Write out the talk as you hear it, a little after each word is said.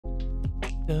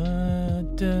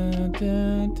Dun, dun,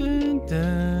 dun, dun,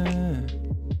 dun.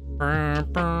 Burn,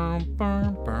 burn,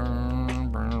 burn,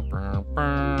 burn, burn, burn,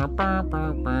 burn,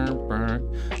 burn, burn,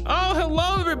 burn. Oh,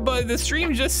 hello everybody. The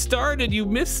stream just started. You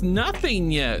missed nothing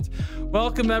yet.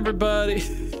 Welcome everybody.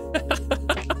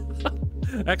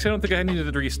 Actually, I don't think I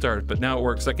needed to restart, but now it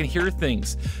works. I can hear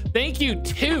things. Thank you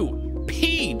to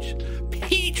Peach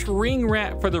Ring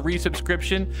Rat for the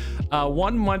resubscription.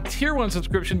 1 month tier 1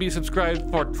 subscription. Be subscribed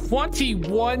for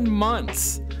 21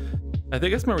 months. I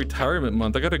think it's my retirement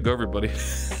month. I gotta go, everybody.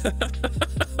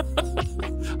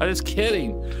 I'm just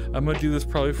kidding. I'm gonna do this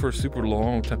probably for a super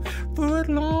long time. For a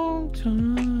long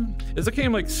time. It's okay.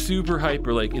 I'm like super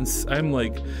hyper. Like I'm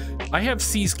like, I have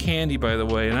C's candy, by the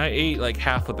way, and I ate like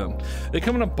half of them. They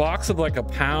come in a box of like a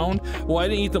pound. Well, I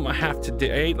didn't eat them a half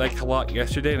today. I ate like a lot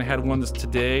yesterday, and I had one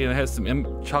today, and I had some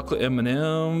chocolate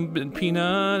M&M and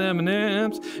peanut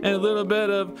M&Ms and a little bit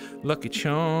of Lucky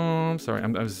Charms. Sorry,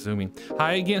 I'm zooming.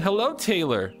 Hi again. Hello,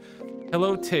 Taylor.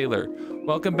 Hello, Taylor.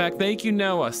 Welcome back. Thank you,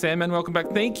 Noah. Sandman, welcome back.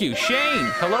 Thank you. Shane.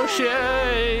 Hello,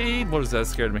 Shane. What was that?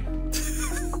 Scared me.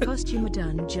 Costume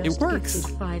done. Just it works.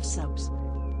 5 subs.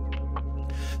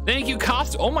 Thank you,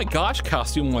 Costume. Oh my gosh,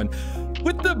 Costume One.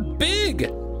 With the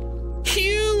big,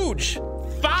 huge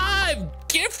 5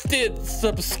 gifted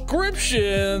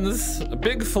subscriptions.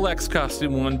 Big flex,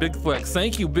 Costume One. Big flex.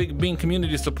 Thank you, Big Bean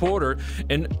community supporter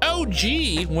and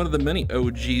OG, one of the many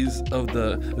OGs of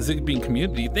the Ziggbee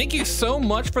community. Thank you so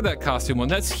much for that, Costume One.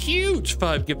 That's huge.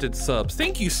 5 gifted subs.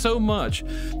 Thank you so much.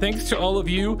 Thanks to all of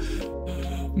you.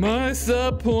 My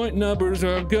sub point numbers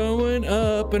are going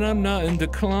up and I'm not in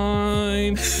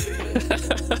decline.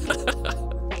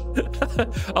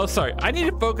 Oh, sorry. I need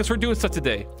to focus. We're doing stuff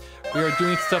today. We are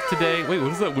doing stuff today. Wait,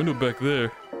 what is that window back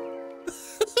there?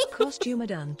 Costume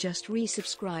done. Just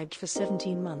resubscribed for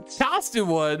 17 months. Costume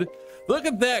One. Look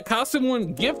at that. Costume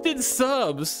One gifted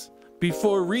subs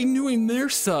before renewing their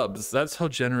subs. That's how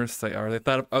generous they are. They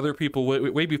thought of other people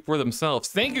way before themselves.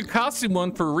 Thank you, Costume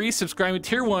One, for resubscribing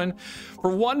tier 1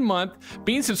 for 1 month,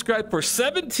 being subscribed for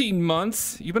 17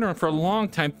 months. You've been around for a long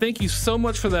time. Thank you so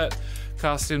much for that,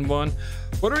 Costume One.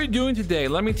 What are we doing today?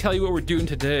 Let me tell you what we're doing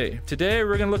today. Today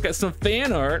we're gonna look at some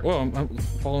fan art. Whoa, I'm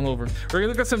falling over. We're gonna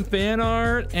look at some fan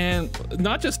art, and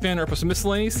not just fan art, but some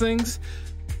miscellaneous things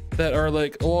that are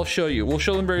like, oh, I'll show you. We'll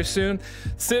show them very soon.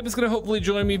 Sib is gonna hopefully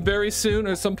join me very soon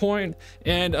at some point.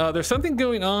 And there's something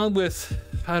going on with,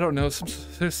 I don't know,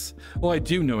 well, I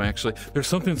do know actually. There's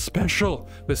something special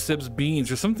with Sib's beans.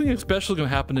 There's something special gonna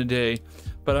happen today,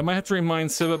 but I might have to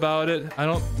remind Sib about it. I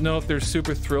don't know if they're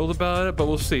super thrilled about it, but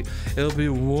we'll see. It'll be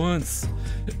once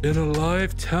in a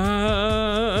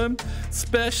lifetime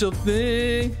special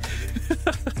thing.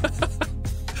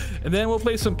 And then we'll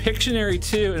play some Pictionary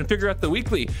too and figure out the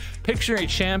weekly Pictionary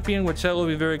champion, which that will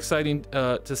be very exciting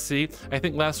to see. I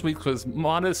think last week was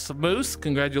Modest Moose.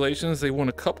 Congratulations. They won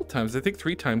a couple times. I think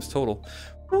 3 times total.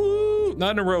 Woo!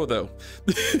 Not in a row though.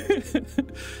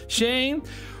 Shane,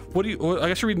 what do you,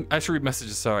 I should read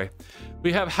messages. Sorry.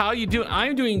 We have how you doing?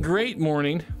 I'm doing great.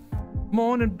 Morning.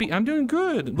 I'm doing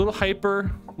good. A little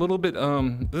hyper, a little bit,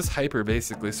 this hyper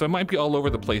basically. So I might be all over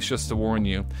the place, just to warn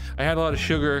you. I had a lot of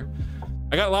sugar.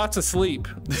 I got lots of sleep.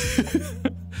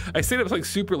 I stayed up like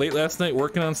super late last night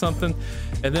working on something,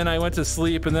 and then I went to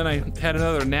sleep, and then I had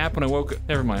another nap when I woke up.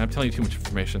 Never mind, I'm telling you too much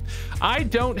information. I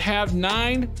don't have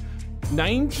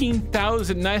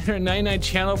 19,999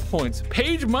 channel points.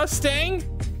 Paige Mustang?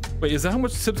 Wait, is that how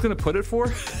much Sib's gonna put it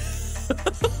for?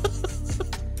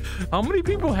 How many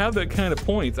people have that kind of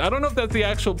points? I don't know if that's the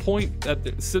actual point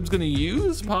that Sib's gonna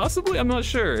use, possibly, I'm not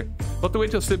sure. We'll have to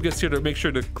wait till Sib gets here to make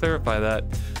sure to clarify that.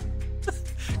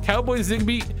 Cowboy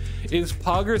Ziggbee is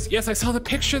poggers. Yes, I saw the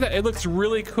picture. That it looks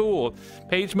really cool.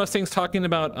 Paige Mustang's talking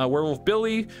about Werewolf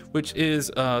Billy, which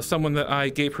is someone that I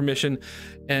gave permission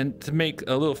and to make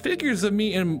little figures of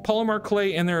me in polymer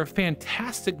clay, and they're a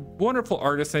fantastic, wonderful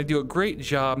artist, and they do a great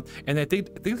job. And I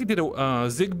think they did a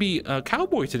Ziggbee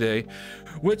cowboy today,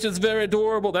 which is very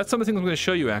adorable. That's some of the things I'm going to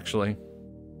show you actually.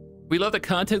 We love the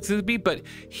content Ziggbee, but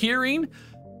hearing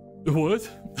what?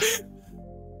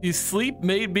 You sleep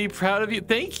made me proud of you.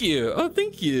 Thank you. Oh,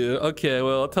 thank you. Okay,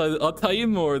 well, I'll tell you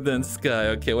more then, Sky.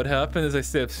 Okay, what happened is I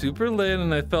stayed up super late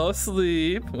and I fell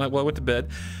asleep. Well, I went to bed,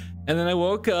 and then I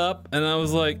woke up and I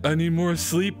was like, I need more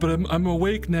sleep, but I'm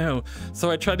awake now.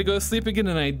 So I tried to go to sleep again,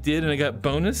 and I did, and I got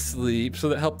bonus sleep. So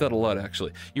that helped out a lot,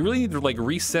 actually. You really need to like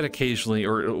reset occasionally,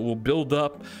 or it will build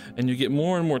up, and you get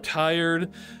more and more tired.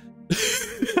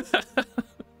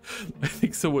 I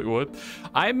think so. Wait, what?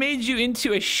 I made you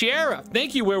into a sheriff.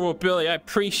 Thank you, Werewolf Billy. I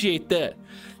appreciate that.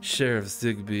 Sheriff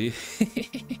Ziggbee.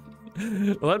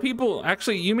 A lot of people,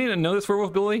 actually, you may not know this,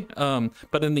 Werewolf Billy,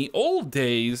 but in the old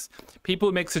days, people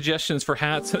would make suggestions for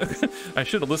hats. I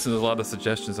should have listened to a lot of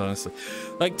suggestions, honestly.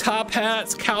 Like top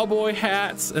hats, cowboy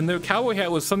hats, and the cowboy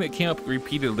hat was something that came up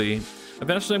repeatedly.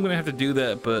 Eventually, I'm gonna have to do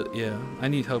that, but yeah, I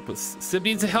need help with. Sib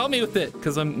needs to help me with it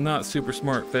because I'm not super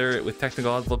smart there with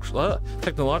technological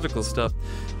stuff.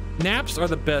 Naps are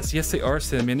the best. Yes, they are,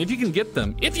 Sim. And if you can get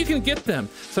them,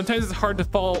 sometimes it's hard to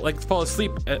fall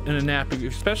asleep in a nap,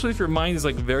 especially if your mind is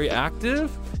like very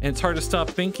active and it's hard to stop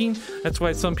thinking. That's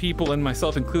why some people, and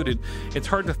myself included, it's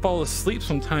hard to fall asleep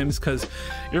sometimes because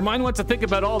your mind wants to think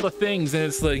about all the things, and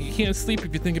it's like you can't sleep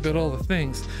if you think about all the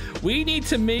things. We need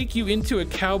to make you into a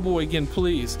cowboy again,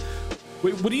 please.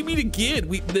 Wait, what do you mean again?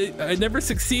 I never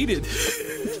succeeded.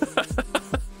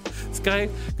 Guy,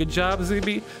 good job,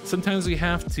 Ziggbee. Sometimes we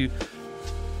have to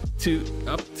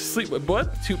sleep.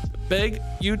 What? To beg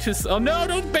you to. Oh no!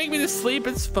 Don't beg me to sleep.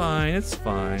 It's fine. It's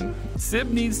fine.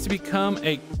 Sib needs to become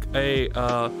a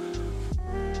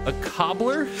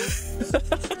cobbler.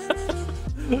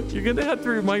 You're gonna have to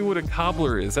remind me what a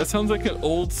cobbler is. That sounds like an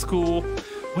old school.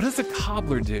 What does a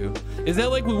cobbler do? Is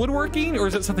that like woodworking, or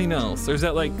is that something else? Or is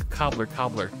that like cobbler?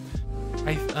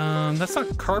 That's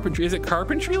not carpentry. Is it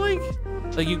carpentry like?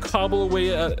 Like you cobble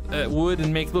away at wood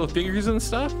and make little figures and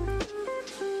stuff?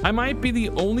 I might be the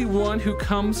only one who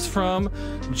comes from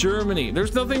Germany.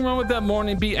 There's nothing wrong with that,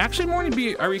 Morning Bee. Actually, Morning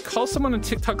Bee, I recall someone on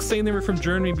TikTok saying they were from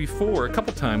Germany before, a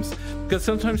couple times. Because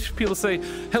sometimes people say,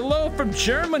 hello from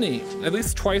Germany. At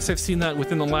least twice I've seen that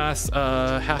within the last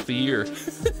half a year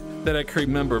that I can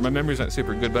remember. My memory's not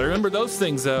super good, but I remember those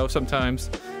things though sometimes.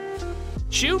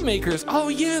 Shoemakers, oh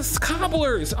yes,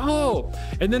 cobblers, oh.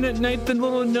 And then at night the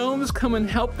little gnomes come and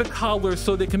help the cobblers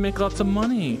so they can make lots of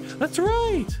money. That's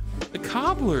right, the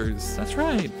cobblers, that's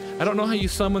right. I don't know how you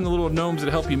summon the little gnomes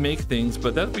that help you make things,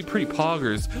 but that'd be pretty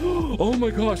poggers. Oh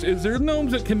my gosh, is there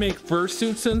gnomes that can make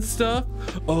fursuits and stuff?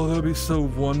 Oh, that'd be so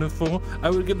wonderful. I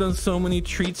would give them so many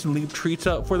treats and leave treats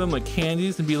out for them like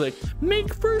candies and be like, make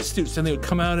fursuits, and they would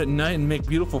come out at night and make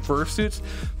beautiful fursuits.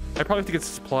 I probably have to get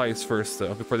supplies first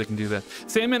though before they can do that.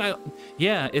 Salmon,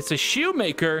 yeah, it's a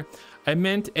shoemaker. I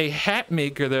meant a hat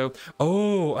maker though.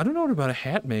 Oh, I don't know about a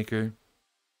hat maker.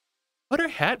 What are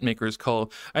hat makers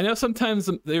called? I know sometimes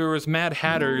there was Mad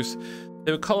Hatters.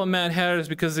 They would call them Mad Hatters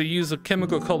because they use a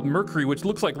chemical called mercury, which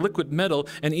looks like liquid metal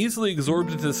and easily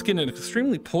absorbs into the skin and it's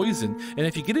extremely poison. And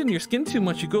if you get it in your skin too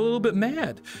much, you go a little bit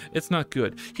mad. It's not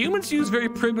good. Humans use very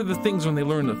primitive things when they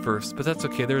learn it first, but that's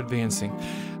okay, they're advancing.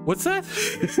 What's that?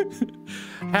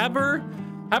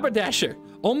 Haberdasher.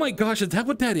 Oh my gosh, is that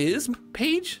what that is,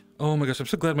 Paige? Oh my gosh, I'm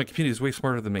so glad my community is way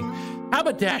smarter than me.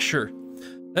 Haberdasher.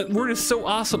 That word is so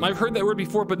awesome. I've heard that word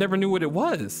before, but never knew what it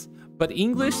was. But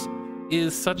English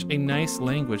is such a nice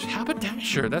language.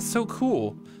 Haberdasher, that's so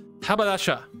cool.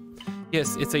 Haberdasher.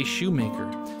 Yes, it's a shoemaker.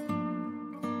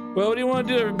 Well, what do you want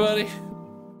to do, everybody?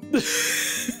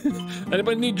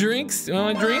 Anybody need drinks? You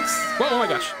want drinks? Oh my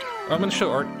gosh. I'm gonna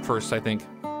show art first, I think.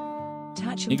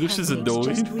 English is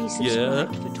annoying. Yeah.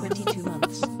 For 22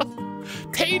 months.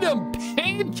 Tatum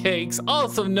pancakes,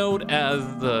 also known as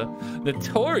the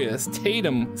notorious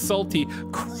Tatum salty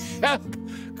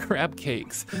crab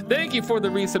cakes. Thank you for the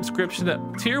resubscription at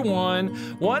tier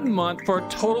 1 month for a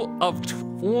total of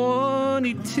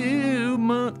 22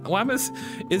 months. Well,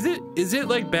 is it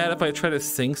like bad if I try to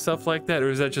sing stuff like that, or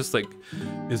is that just like,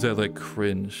 is that like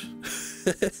cringe?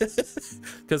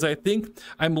 Because I think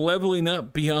I'm leveling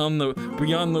up beyond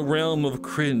the realm of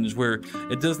cringe, where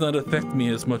it does not affect me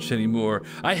as much anymore.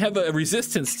 I have a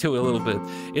resistance to it a little bit.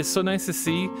 It's so nice to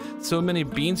see so many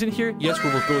beans in here. Yes,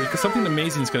 we're going, because something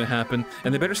amazing is going to happen,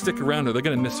 and they better stick around or they're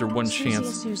going to miss their one chance.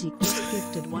 Susie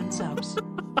gifted 1 subs.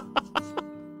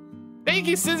 Thank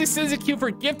you, Susie Q,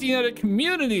 for gifting out a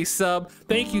community sub.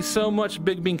 Thank you so much,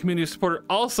 Big Bean community supporter.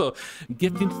 Also,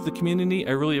 gifting to the community,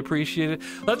 I really appreciate it.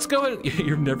 Let's go ahead.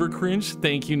 You're never cringe.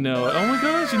 Thank you, Noah. Oh my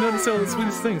gosh, you notice all the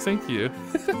sweetest things. Thank you.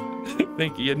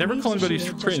 Thank you. Yeah, never call anybody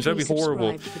cringe. That'd be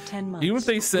horrible. Even if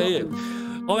they say it.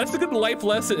 Oh, that's a good life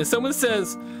lesson. If someone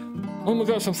says, "Oh my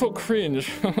gosh, I'm so cringe,"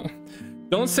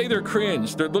 don't say they're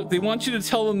cringe. They want you to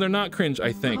tell them they're not cringe,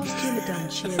 I think.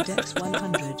 Dex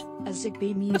 100, a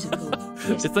Ziggbee musical.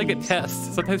 Yes, it's like a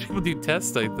test. Sometimes people do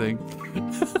tests, I think.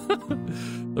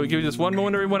 Let me give you just one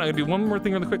moment, everyone. I'm gonna do one more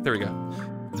thing really quick. There we go.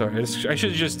 Sorry, I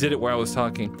should have just did it while I was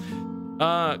talking.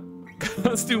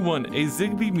 Let's do one. A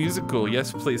Ziggbee musical.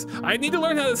 Yes, please. I need to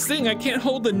learn how to sing. I can't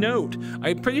hold the note.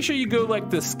 I'm pretty sure you go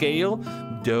like the scale.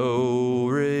 Do,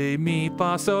 re, mi,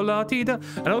 fa, sol, la, ti, da.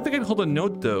 I don't think I can hold a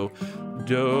note though.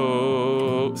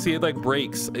 Do. See, it like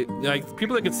breaks. Like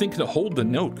people that can sing can hold the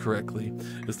note correctly.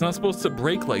 It's not supposed to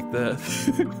break like that.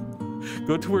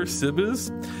 Go to where Sib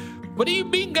is? What do you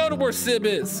mean go to where Sib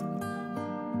is?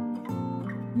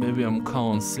 Maybe I'm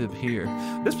calling Sib here.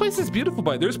 This place is beautiful,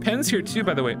 there's pens here too,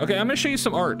 by the way. Okay, I'm gonna show you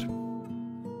some art.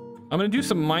 I'm gonna do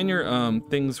some minor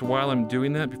things while I'm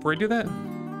doing that. Before I do that,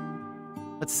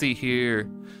 let's see here.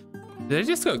 Did I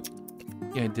just go?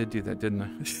 Yeah, I did do that, didn't I?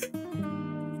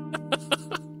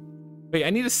 Wait, I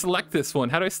need to select this one.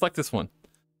 How do I select this one?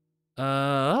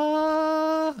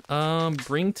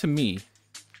 Bring to me.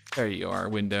 There you are,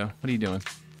 window. What are you doing?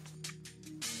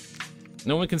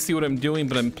 No one can see what I'm doing,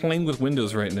 but I'm playing with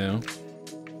windows right now.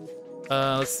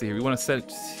 Let's see. We want to set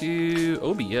it to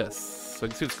OBS, so I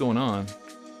can see what's going on.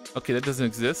 Okay, that doesn't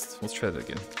exist. Let's try that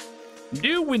again.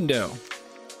 New window.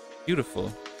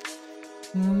 Beautiful.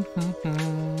 Boop.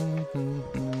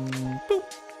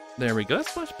 There we go.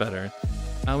 That's much better.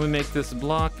 I'm gonna make this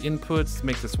block inputs,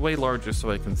 make this way larger so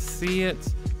I can see it,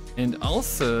 and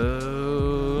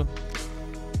also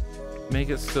make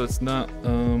it so it's not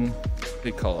what do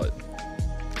you call it?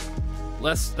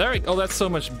 Less. There we go. Oh, that's so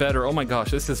much better. Oh my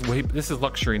gosh, this is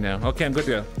luxury now. Okay, I'm good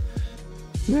to go.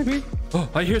 Maybe. Oh,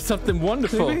 I hear something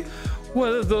wonderful. Maybe.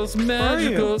 What are those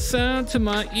magical sounds to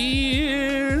my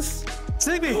ears?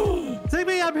 Ziggbee!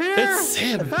 Ziggbee, I'm here! It's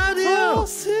Sib! I found you! Oh,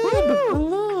 Sib!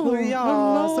 Hello! Look at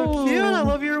y'all, so cute! I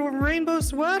love your rainbow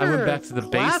sweater! I went back to the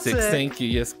basics, thank you,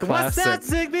 yes, classic. What's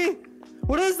that, Ziggbee?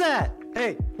 What is that?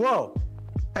 Hey, whoa!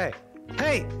 Hey,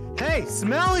 hey, hey!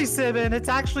 Smelly Sibbin! It's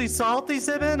actually salty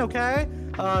Sibbin, okay?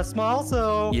 Small,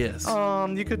 so... Yes.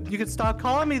 You could stop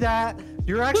calling me that.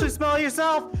 You're actually smelly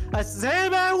yourself! I said,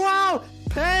 man, wow!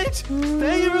 Paige!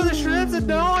 Thank you for the shrimps and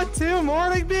Noah, too!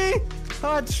 Morning, bee!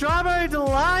 Strawberry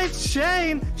Delight,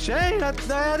 Shane, I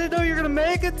didn't know you were gonna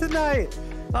make it tonight.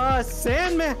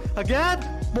 Sandman, again,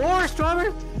 more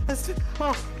strawberry.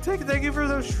 Oh, thank you for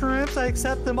those shrimps. I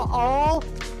accept them all.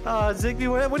 Ziggbee,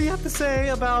 what do you have to say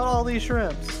about all these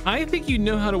shrimps? I think you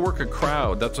know how to work a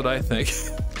crowd. That's what I think.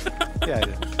 Yeah, I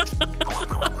do.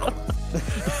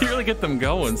 You really get them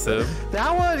going, Sib.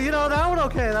 That one,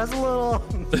 okay. That's a little.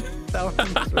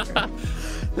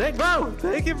 That one.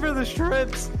 Thank you for the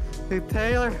shrimps. Hey,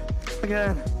 Taylor,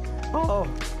 again. Oh,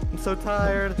 I'm so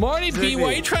tired. Morning, B. Why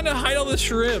are you trying to hide all the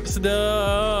shrimps?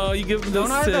 No, you give them those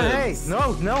Don't hide the, hey,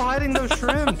 no hiding those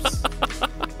shrimps.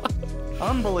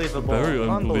 Unbelievable. Very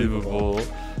unbelievable.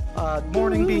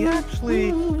 Morning, B.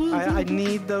 Actually, I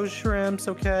need those shrimps,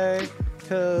 okay?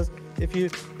 Because if you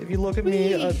look at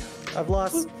me, I've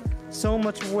lost so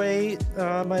much weight.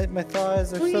 My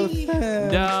thighs are so thin.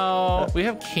 No, we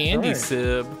have candy, right.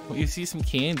 Sib. You see some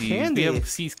candy. Candy? We have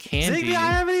sees candy. Ziggy,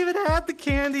 I haven't even had the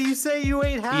candy. You say you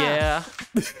ate half.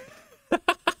 Yeah.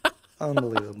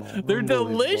 Unbelievable. They're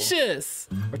delicious.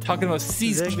 We're talking about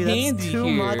C's Ziggy, candy that's too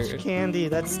here. much candy.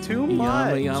 That's too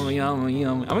much. Yummy.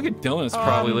 I'm gonna get donuts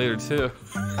probably later too.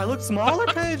 I look smaller,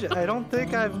 Paige. I don't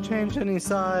think I've changed any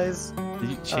size. Did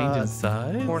you change in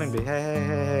size? Morning, B.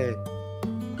 Hey.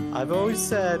 I've always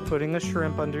said putting a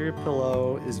shrimp under your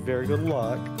pillow is very good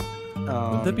luck.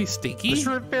 Would that be stinky? The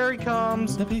shrimp fairy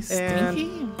comes. Would that be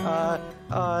stinky? And,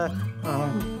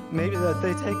 maybe that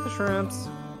they take the shrimps.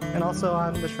 And also,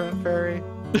 I'm the shrimp fairy.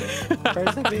 Right,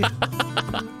 Ziggbee?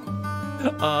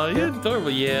 Oh, you're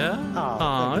adorable, yeah.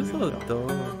 Aw, it's so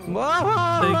adorable.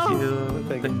 Whoa!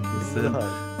 Thank you, Sid.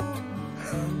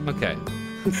 Okay.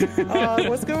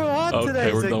 What's going on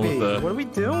today, we're done with Ziggbee? that. What are we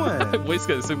doing? My voice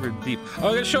got super deep.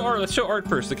 Oh, let's show art. Let's show art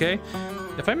first, okay?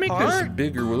 If I make this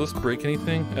bigger, will this break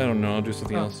anything? I don't know. I'll do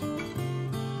something else.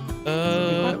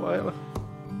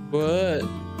 What?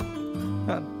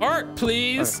 Art,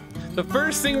 please. The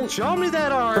first thing. Show me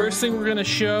that art. First thing we're gonna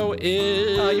show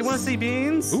is. You want to see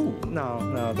beans? Ooh.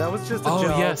 No, that was just a joke.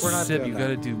 joke. Oh yes, We're not Sib, doing you that.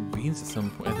 gotta do beans at some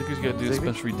point. I think you gotta do a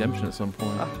special redemption at some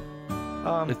point.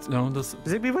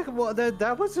 Ziggbee, well,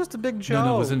 that was just a big joke.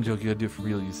 No, it wasn't a joke. You gotta do it for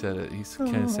real. You said it. He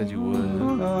kind of said you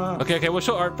would. Okay, we'll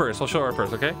show art first. I'll show art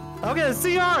first, okay? Okay, let's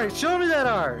see art. Show me that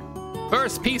art.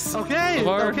 First piece. Okay.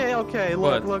 Okay.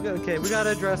 Look. Okay, we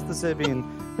gotta address the Sibbing.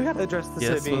 We gotta address the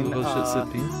Sibbing. Yes, bullshit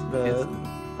Sibbings. The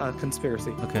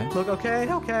conspiracy. Okay. Look. Okay.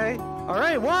 All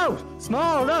right. Whoa.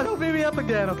 Small. No, don't beat me up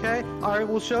again. Okay. All right.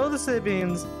 We'll show the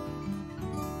Sibbings.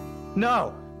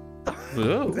 No.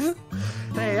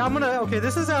 Hey, okay,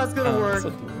 this is how it's gonna work.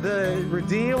 The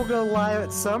redeem will go live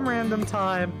at some random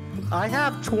time. I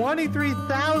have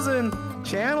 23,000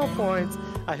 channel points.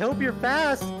 I hope you're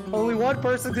fast. Only one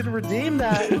person can redeem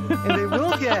that, and they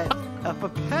will get a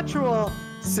perpetual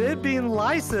Sibbing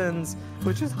license,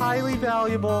 which is highly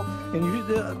valuable,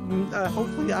 and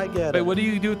hopefully I get it. Wait, what do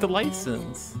you do with the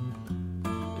license?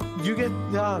 You get,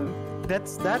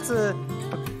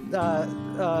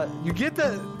 you get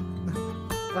the,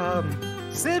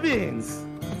 Sibbings.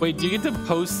 Wait, do you get to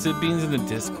post Beans in the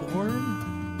Discord?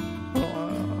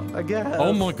 I guess.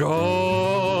 Oh my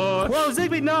god. Whoa,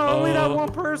 Ziggbee, no, only that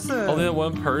one person. Only that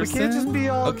one person? We can't just be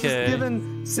all just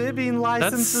giving Sibbing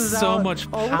licenses That's so out. much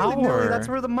Oh, power. willy-nilly, that's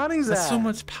where the money's at. That's so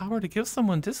much power to give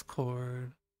someone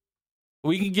Discord.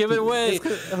 We can give it away.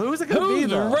 Who's it gonna be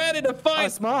though? Who's ready to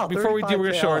fight? Small, Before we do,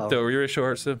 we're 35K short off. though. We're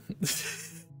short, so.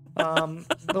 Well,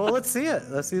 let's see it.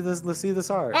 Let's see this. Let's see this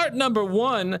art. Art number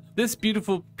 1. This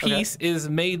beautiful piece is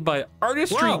made by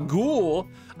Artistry Whoa. Ghoul.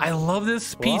 I love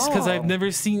this piece because I've Whoa.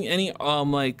 never seen any I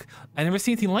never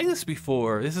seen anything like this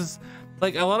before. This is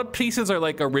like a lot of pieces are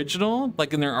like original,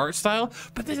 like in their art style,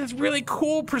 but this is really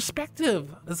cool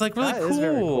perspective. It's like really That cool. is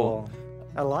very cool.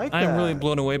 I like that. I'm really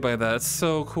blown away by that. It's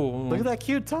so cool. Look at that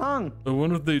cute tongue. I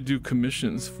wonder if they do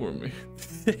commissions for me.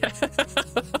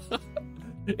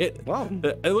 Wow.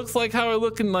 It looks like how I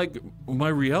look in like my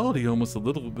reality almost a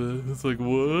little bit. It's like,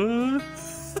 what?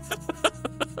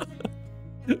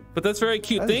 But that's very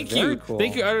cute. That is Thank very you. cool.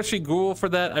 Thank you, Artistry Ghoul, for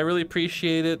that. I really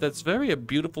appreciate it. That's very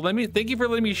beautiful. Thank you for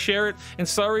letting me share it. And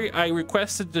sorry, I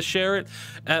requested to share it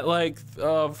at like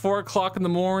 4 o'clock in the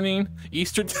morning,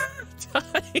 Eastern time.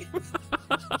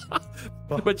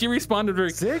 But you responded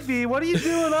very. Ziggbee, what are you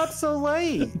doing up so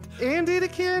late? And eat a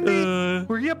candy?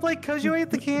 Were you up late because you ate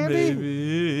the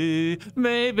candy?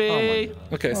 Maybe.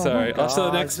 Okay, sorry. Oh, I'll show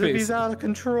the next Zigbee's piece. out of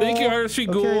control. Thank you, Artistry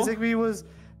Ghoul. Okay, Ziggbee was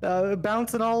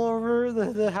bouncing all over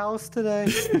the house today.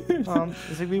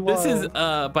 Ziggbee was. This is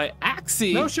by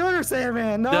Axie. No sugar,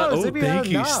 Sandman. No, Oh, Ziggbee had thank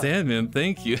you, enough. Sandman.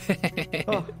 Thank you.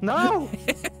 Oh, no,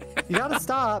 you gotta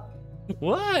stop.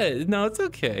 What? No, it's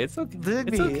okay. It's okay. Ziggbee,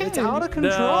 It's okay. it's out of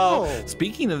control. No.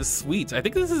 Speaking of sweets, I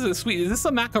think this is a sweet. Is this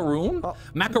a macaroon? Oh.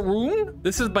 Macaroon?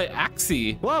 This is by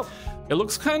Axie. Whoa. It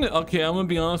looks kind of okay. I'm gonna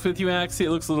be honest with you, Axie. It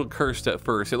looks a little cursed at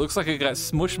first. It looks like it got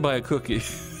smushed by a cookie.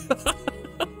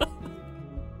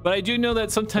 But I do know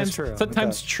that sometimes That's true.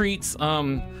 sometimes treats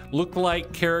look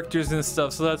like characters and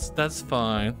stuff, so that's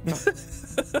fine.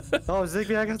 Oh,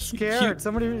 Ziggbee, I got scared.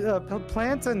 Somebody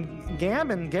planting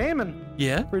gaming.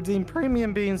 Yeah. Redeem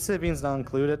premium beans, Sibbings not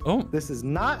included. Oh. This is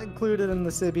not included in the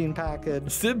Sibbing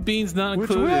package. Sib beans not Which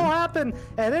included. will happen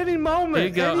at any moment. There you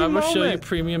go. Any I'm gonna show you moment.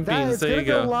 premium That beans. is There you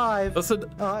gonna go. live. Those then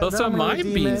are I'm gonna my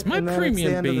redeem beans. it, My and then it's the premium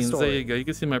end of the beans. There story. you go. You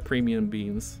can see my premium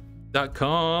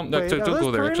beans.com. No, Wait, don't are go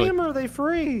those there actually. premium or are they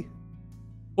free?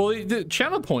 Well, the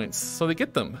channel points, so they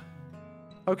get them.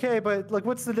 Okay, but like,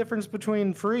 what's the difference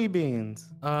between free beans?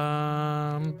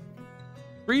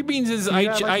 Free beans is You I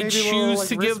got, like, maybe a choose little, like,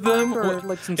 to give wrist them. mark or,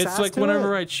 like, some It's sass like to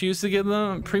whenever it? I choose to give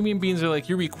them. Premium beans are like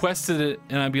you requested it,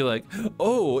 and I'd be like,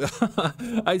 oh,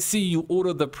 I see you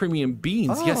ordered the premium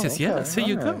beans. Oh, yes. okay. Here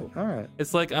you All right, go. all right.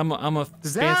 It's like I'm a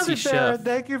fancy Zavi Fair, chef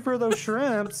thank you for those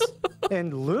shrimps.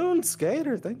 And Loon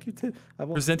Skater, thank you too.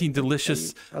 presenting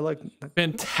delicious, I like.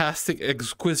 fantastic,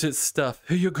 exquisite stuff.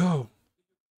 Here you go.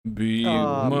 Be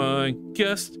my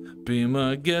guest. Be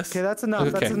my guest. Okay, that's enough.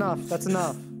 Okay. That's enough. That's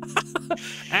enough.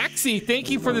 Axie,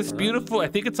 thank you for this beautiful. I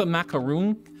think it's a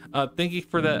macaroon. Thank you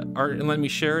for that art and let me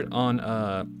share it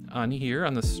on here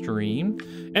on the stream,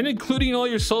 and including all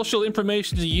your social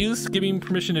information to use. Giving me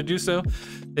permission to do so.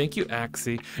 Thank you,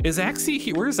 Axie. Is Axie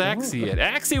here? Where's Axie at?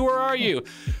 Axie, where are you?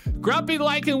 Grumpy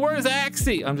Lycan, where's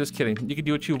Axie? I'm just kidding. You can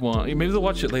do what you want. Maybe they'll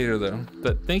watch it later though.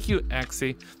 But thank you,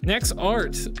 Axie. Next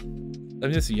art.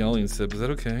 I'm just yelling, Sib. Is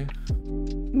that okay?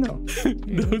 No. No,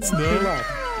 it's not. Relax.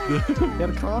 You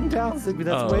gotta calm down, Ziggbee.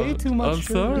 That's way too much. I'm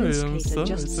sugar. sorry. I'm Skater sorry.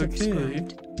 just It's okay.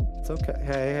 subscribed. It's okay.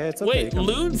 Hey, it's okay. Wait,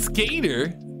 Loon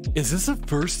Skater? Is this a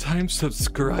first-time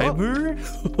subscriber?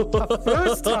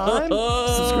 First time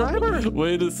subscriber.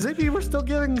 Wait a Ziggbee, we're still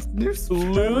getting new Loon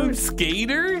subscribers.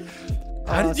 Skater?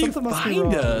 How did you something must be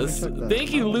find wrong. us? Let me check that.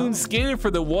 Thank you, Loon Skater,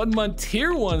 for the 1 month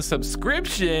tier 1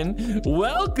 subscription.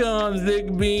 Welcome,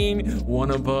 Ziggbee. One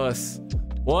of us.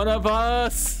 One of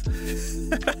us.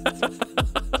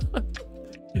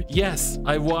 Yes,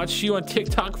 I watched you on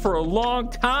TikTok for a long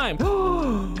time.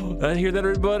 I hear that,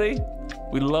 everybody?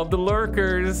 We love the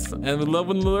lurkers, and we love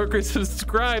when the lurkers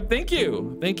subscribe. Thank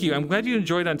you. Thank you. I'm glad you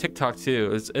enjoyed on TikTok,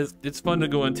 too. It's fun to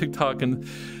go on TikTok and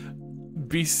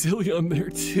be silly on there,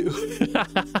 too.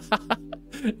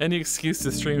 Any excuse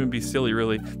to stream and be silly,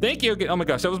 really. Thank you. Okay. Oh, my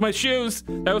gosh. That was my shoes.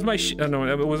 That was my oh, no,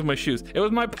 it wasn't my shoes. It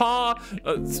was my paw.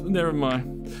 Never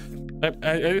mind.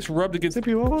 I just rubbed against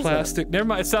Zippy, what was plastic. Never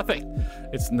mind. It's nothing.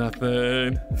 It's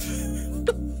nothing.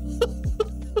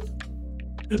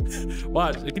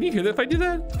 Watch. Can you hear that if I do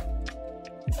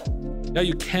that? No,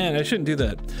 you can. I shouldn't do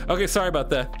that. Okay, sorry about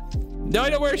that. No, I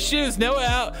don't wear shoes. No,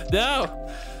 out. No.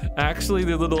 Actually,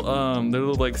 they're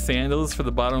little like sandals for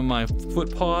the bottom of my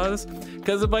foot paws.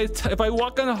 Because if I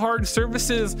walk on hard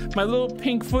surfaces, my little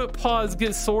pink foot paws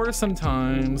get sore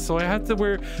sometimes. So I have to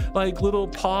wear like little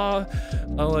paw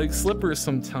like slippers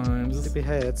sometimes.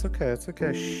 Hey, it's okay. It's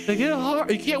okay. Shh. They get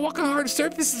hard. You can't walk on hard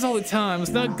surfaces all the time.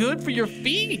 It's not good for your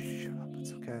feet.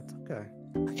 It's okay. It's okay.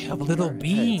 They have little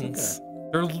beings. Hey,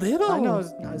 they're little. I know,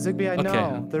 Ziggbee. I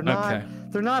know. They're not. Okay.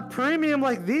 They're not premium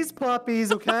like these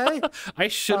puppies. Okay. I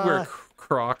should wear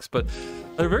Crocs, but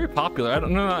they're very popular. They're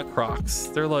not Crocs.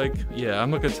 They're like, yeah.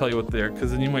 I'm not gonna tell you what they're,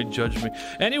 because then you might judge me.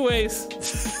 Anyways,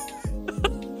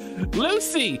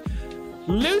 Lucy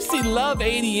Love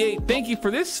 88. Thank you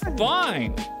for this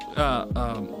fine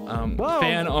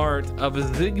fan art of a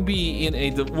Ziggbee in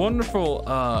a wonderful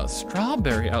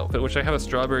strawberry outfit, which I have a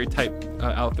strawberry type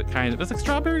outfit kind of. It's like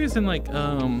strawberries and like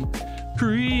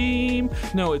cream.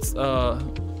 No, it's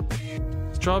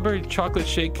strawberry chocolate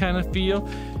shake kind of feel.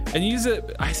 And use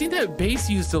it. I see that base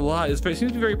used a lot. It seems to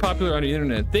be very popular on the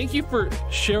internet. Thank you for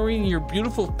sharing your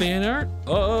beautiful fan art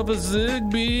of a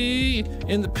Ziggbee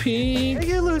in the pink.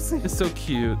 Thank you, Lucy. It's so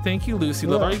cute. Thank you, Lucy.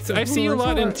 Love. I see you a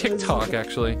lot in TikTok,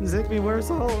 actually. Ziggbee, where's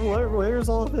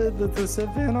all of it? The Sid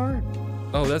fan art?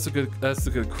 Oh, that's a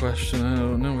good question. I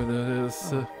don't know where that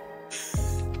is.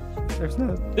 There's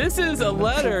no. This is a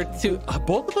letter to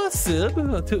both of us, Sib,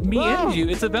 to me and you.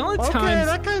 It's a Valentine's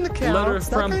letter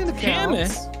from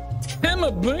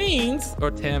Tammy Beans,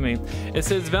 or Tammy. It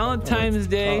says Valentine's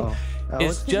Day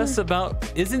isn't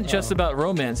just about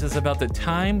romance. It's about the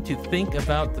time to think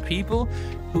about the people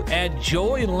who add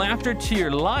joy and laughter to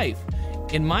your life.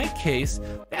 In my case,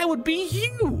 that would be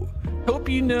you. Hope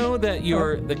you know that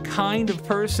you're the kind of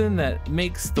person that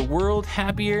makes the world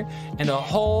happier and a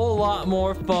whole lot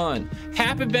more fun.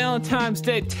 Happy Valentine's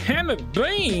Day, Tammy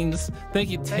Beans.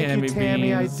 Thank you, Tammy Beans. Thank you,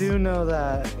 Tammy. I do know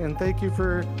that, and thank you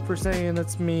for saying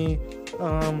it's me.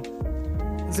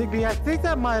 Ziggbee, I think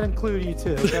that might include you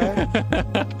too. Okay?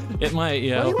 It might,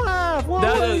 yeah. Why you laugh?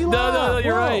 No,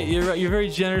 you're right. You're very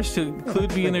generous to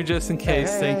include me in there just in case.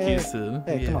 Thank you, Sid.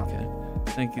 Hey, come on. Okay.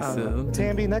 Thank you, Sid.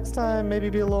 Tammy, next time maybe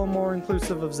be a little more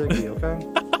inclusive of Ziggbee, okay?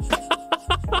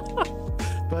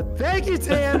 But thank you,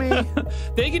 Tammy.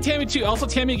 Thank you, Tammy, too. Also,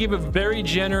 Tammy gave a very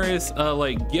generous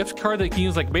like gift card that you can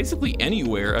use like basically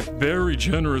anywhere. A very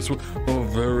generous one. Oh,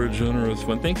 very generous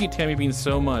one. Thank you, Tammy Bean,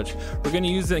 so much. We're gonna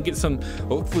use it and get some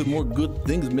hopefully more good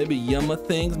things, maybe yumma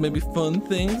things, maybe fun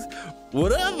things.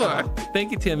 Whatever.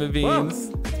 Thank you, Tammy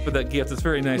Beans, for that gift. It's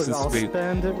very nice and sweet. I'll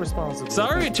spend it responsibly.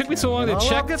 Sorry, it took me so long to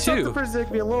check, I'll get something for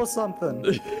Ziggbee, a little something.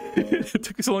 It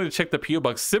took me so long to check the P.O.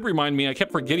 box. Sib reminded me. I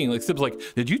kept forgetting. Like, Sib's like,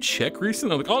 did you check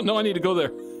recently? I'm like, oh, no, I need to go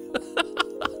there.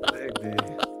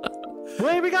 Ziggbee.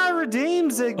 Wait, we got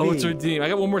redeemed, Ziggbee. Oh, it's redeemed. I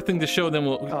got one more thing to show, then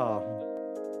we'll...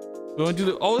 We want to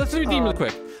do the... Oh, let's redeem real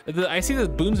quick. I see the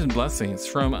boons and blessings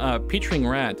from Featuring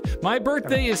Rat. My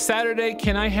birthday is Saturday.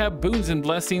 Can I have boons and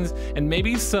blessings and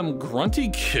maybe some grunty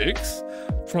kicks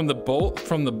from you both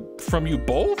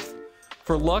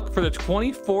for luck for the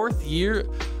 24th year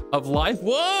of life?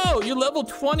 Whoa, you're level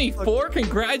 24.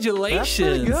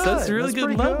 Congratulations. That's a really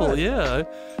good level. Yeah.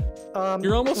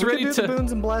 You're almost ready to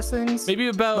boons and blessings. Maybe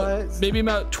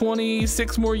about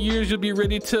 26 more years you'll be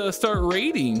ready to start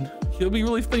raiding. You'll be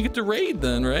really fun to get to raid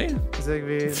then, right?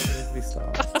 Ziggbee,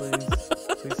 stop, please.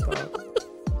 Please stop.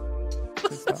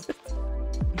 Please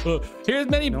stop. Here's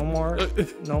many. No more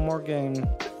game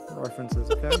references,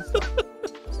 okay?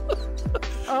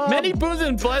 Many boons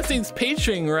and blessings,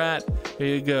 Featuring Rat.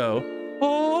 Here you go.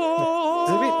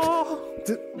 Oh.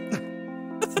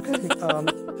 Okay,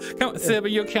 come on, Sib, are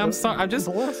you okay? I'm sorry. I'm just.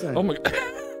 Oh my God.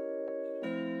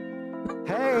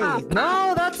 Hey,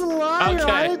 no, that's a lie. Okay.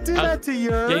 I didn't do that to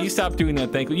yours. Yeah, you stopped doing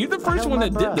that. Thank you. You're the first one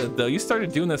that did that, though. You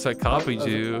started doing this. So I copied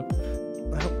you.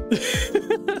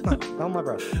 Oh my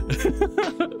breath.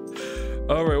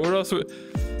 All right. What else?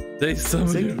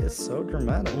 Ziggbee is so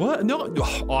dramatic. What? No,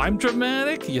 oh, I'm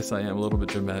dramatic. Yes, I am a little bit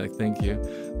dramatic. Thank you.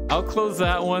 I'll close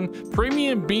that one.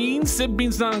 Premium beans. Sib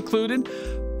beans not included.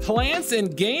 Plants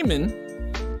and gaming.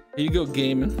 Here you go,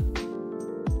 gaming.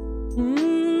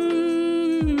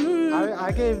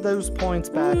 I gave those points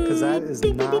back because that is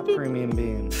not premium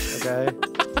beans, okay?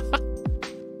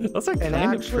 That's like and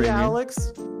kind actually, of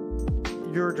Alex,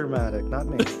 you're dramatic, not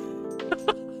me.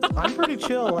 I'm pretty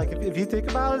chill. Like if you think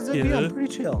about it, Ziggbee, I'm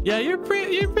pretty chill. Yeah, you're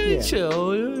pretty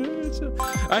chill.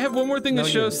 I have one more thing to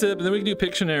show, Sib, and then we can do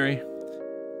Pictionary.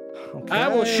 Okay, I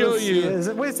will show you.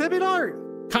 Wait, Ziggbee art.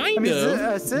 Kind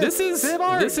of. This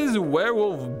is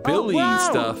Werewolf Billy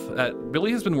stuff that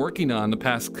Billy has been working on the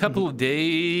past couple of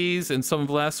days and some of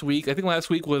last week. I think last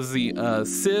week was the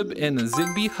Sib and the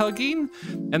Ziggbee hugging,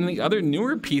 and the other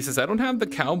newer pieces. I don't have the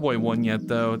cowboy one yet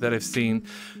though that I've seen,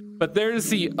 but there's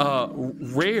the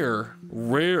rare.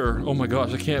 Oh my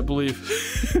gosh, I can't believe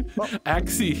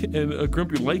Axie and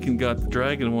Grumpy Lycan got the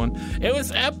dragon one. It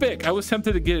was epic. I was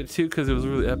tempted to get it too because it was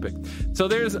really epic. So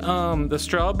there's the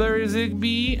strawberry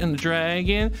Ziggbee and the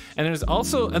dragon, and there's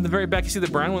also at the very back you see the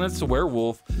brown one. That's the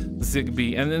werewolf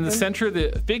Ziggbee, and in the center of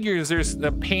the figures there's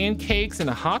the pancakes and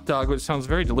a hot dog, which sounds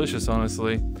very delicious,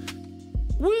 honestly.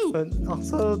 Woo! But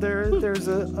also there's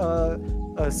a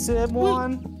Sib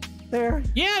one. There.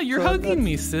 Yeah, you're hugging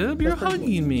me, Sib. You're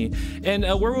hugging me. And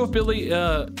Werewolf Billy,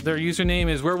 their username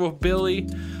is Werewolf Billy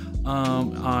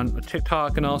on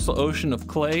TikTok and also Ocean of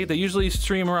Clay. They usually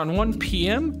stream around 1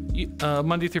 p.m.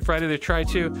 Monday through Friday. They try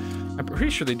to. I'm pretty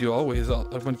sure they do always.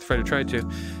 Monday through Friday try to.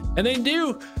 And they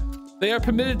do. They are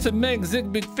permitted to make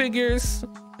Ziggbee figures,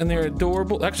 and they're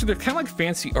adorable. Actually, they're kind of like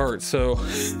fancy art. So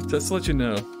just to let you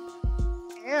know.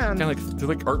 And kind of like they're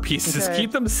like art pieces. Okay.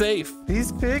 Keep them safe.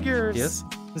 These figures. Yes.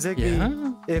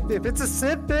 Ziggbee. Yeah. If it's a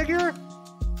Sib figure,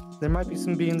 there might be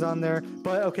some beans on there,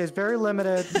 but okay, it's very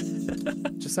limited.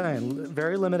 Just saying,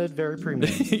 very limited, very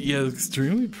premium. Yeah,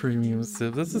 extremely premium,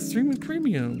 Sib. That's extremely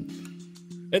premium.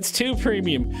 It's too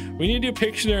premium. We need to do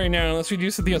Pictionary now, unless we do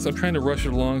something else. I'm trying to rush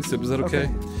it along, Sib. Is that okay?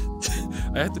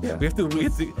 I have to.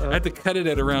 I have to cut it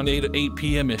at around 8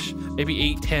 p.m. ish, maybe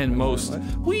 8:10 most.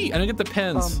 Wee! I don't get the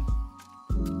pens.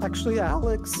 Actually,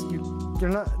 Alex, you're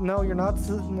not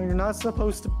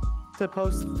supposed to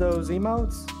post those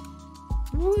emotes.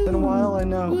 It's been a while, I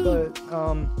know, but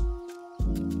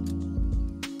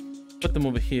put them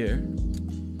over here.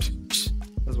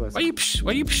 Why you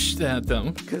psh at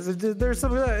them? Because there's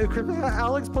some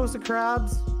Alex posted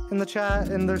crabs in the chat,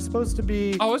 and they're supposed to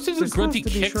be. Oh, it's just grunty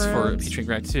kicks for featuring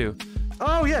Greg too.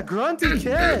 Oh yeah, grunty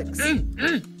kicks.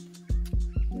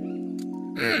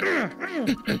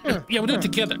 Yeah, we'll do it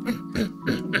together.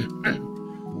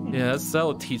 Yeah,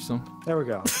 that'll teach them. There we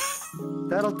go.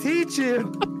 That'll teach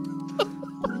you.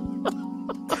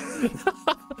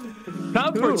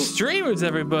 Comfort streamers,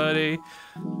 everybody.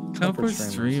 Comfort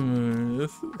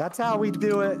streamers. That's how we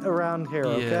do it around here,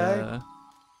 okay?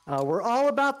 Yeah. We're all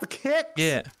about the kicks.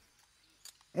 Yeah.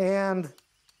 And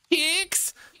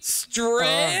kicks,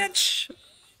 stretch.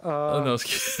 Oh no.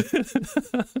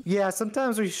 Yeah,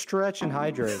 sometimes we stretch and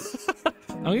hydrate.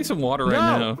 I'll need some water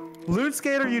right now. Loot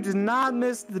Skater, you did not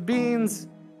miss the beans.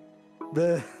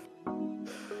 The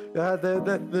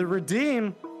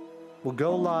redeem will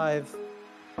go live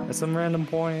at some random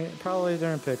point, probably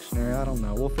during Pictionary. I don't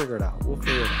know. We'll figure it out.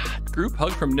 Group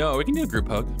hug from Noah. We can do a group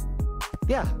hug.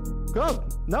 Yeah. Go,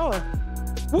 Noah.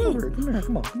 Woo! Come here.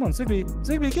 Come on, Ziggbee.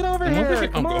 Ziggbee, get over here.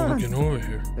 Come on. I'm getting over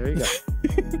here. There you go.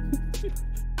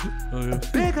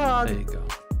 Big hug. There you go.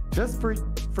 Just for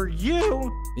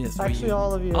you. Yes, actually, you.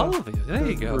 all of you. All of you. There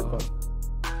you go.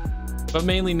 But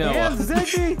mainly Noah. And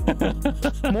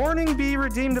Ziggbee. Morning Bee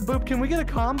redeemed a boop. Can we get a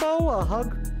combo? A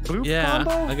hug boop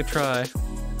combo? Yeah, I could try.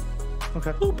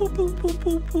 Okay. Boop, boop, boop, boop,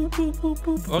 boop, boop, boop, boop,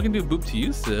 boop. Oh, I can do a boop to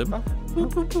you, Sib. Boop,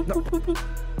 boop, boop, boop, boop, boop.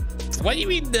 What do you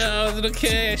mean no? Is it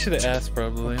okay? I should have asked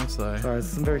probably. I'm sorry. Sorry,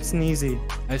 it's very sneezy.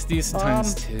 I sneeze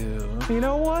sometimes too. You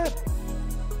know what?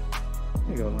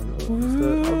 There you go.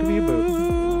 I'll give you a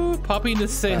boop. Popping to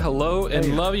say hello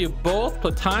and love you both.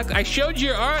 Platonic. I showed you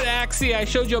your art, Axie. I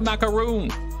showed you a macaroon.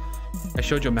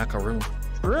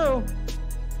 True.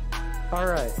 All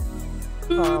right.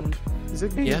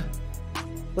 Ziggbee. Yeah.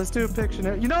 Let's do a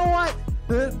Pictionary. You know what?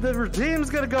 The redeem's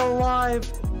gonna go live.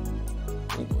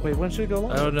 Wait, when should it go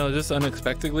live? I don't know, just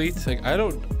unexpectedly. It's like, I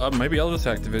don't. Maybe I'll just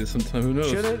activate it sometime. Who knows?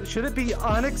 Should it be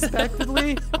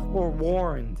unexpectedly or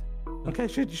warned? Okay,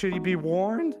 should you be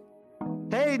warned?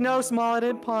 Hey, no, Small, I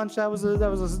didn't punch. That was a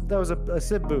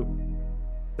Sib boop.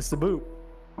 It's the boop.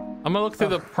 I'm gonna look through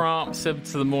the prompts to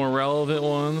the more relevant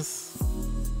ones.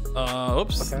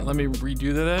 Oops. Okay. Let me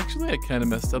redo that. Actually, I kind of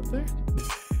messed up there.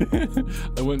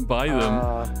 I went by them.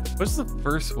 What's the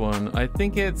first one? I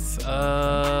think it's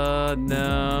no.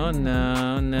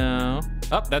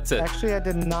 Oh, that's it. Actually, I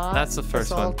did not. That's the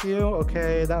first assault one. You.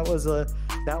 Okay, that was a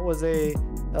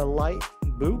light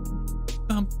boop.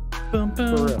 For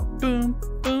real. Boom.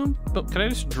 Can I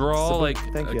just draw like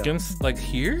against like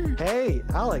here? Hey,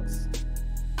 Alex.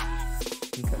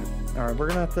 Okay. All right, we're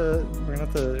gonna have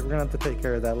to take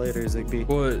care of that later, Ziggbee.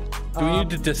 What? Do we need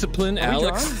to discipline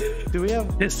Alex? Do we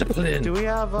have discipline? Do we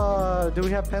have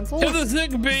pencils? To the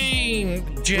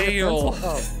Ziggbee jail.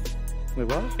 Oh. Wait,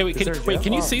 what? Hey, wait,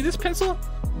 can you see this pencil?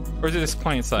 Or is it this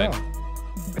client side? No.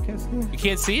 I Can't see it. You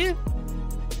can't see it?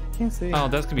 Can't see it. Oh,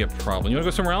 that's gonna be a problem. You wanna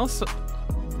go somewhere else?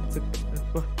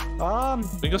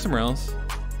 We go somewhere else.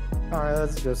 All right,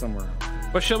 let's go somewhere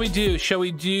else. What shall we do? Shall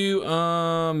we do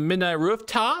Midnight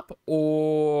Rooftop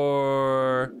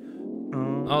or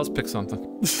let's pick something.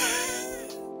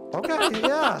 Okay,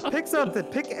 yeah, pick something.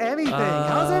 Pick anything.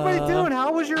 How's everybody doing?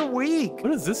 How was your week?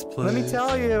 What is this place? Let me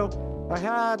tell you, I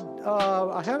had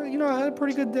a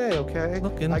pretty good day. Okay,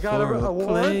 Looking I got for a award,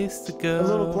 place to go. a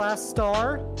little glass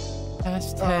star.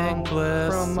 Hashtag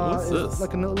glass. From What's this?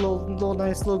 like a little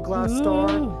nice little glass star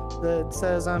that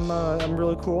says I'm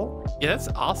really cool. Yeah, that's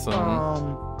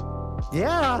awesome.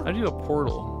 Yeah. How do you do a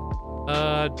portal?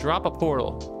 Drop a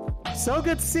portal. So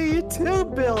good to see you too,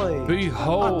 Billy.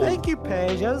 Behold. Thank you,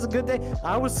 Paige. That was a good day.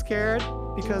 I was scared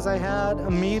because I had a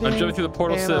meeting. I'm jumping through the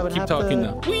portal, so keep talking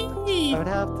now. I would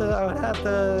have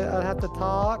to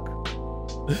talk.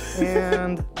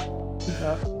 And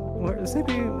where's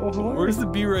the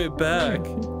be right back?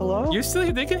 Hello? You're still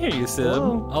here. They can hear you, Sib.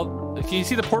 Can you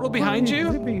see the portal behind you?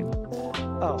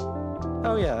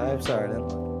 Oh yeah. I'm sorry. I didn't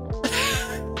look.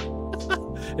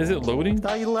 Is it loading? I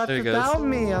thought you left without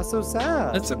me. I'm so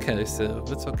sad. It's okay, Sib.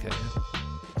 It's okay.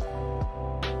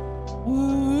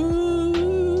 Ooh.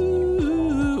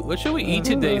 What should we eat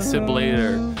today, Sib?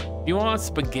 Later. Do you want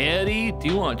spaghetti? Do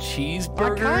you want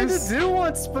cheeseburgers? I kind of do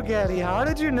want spaghetti. How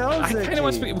did you know, Ziggy? I kind of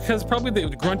want spaghetti because probably the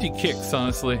grunty kicks,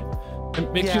 honestly.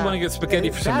 It makes you want to get spaghetti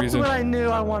for some reason. That's when I knew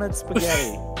I wanted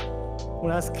spaghetti.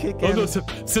 When I was kicking. Oh no, Sib,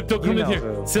 don't come in here.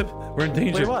 Who. Sib, we're in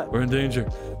danger. Wait, what? We're in danger.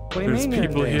 What do you mean There's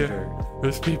people you're in danger? here.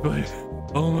 There's people here.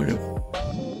 Oh my god.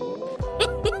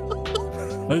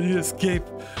 I need to escape.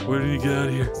 Where did you get out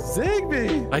of here?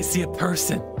 Ziggbee! I see a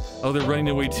person. Oh, they're running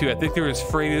away too. I think they're as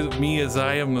afraid of me as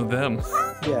I am of them.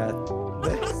 Yeah.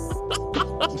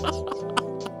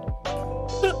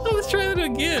 Let's try that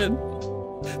again.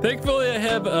 Thankfully, I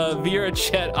have VR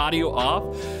chat audio off,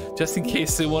 just in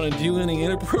case they want to do any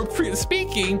inappropriate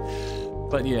speaking.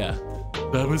 But yeah,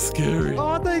 that was scary.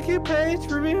 Oh, thank you, Paige,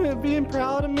 for being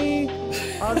proud of me.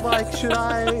 I was like, should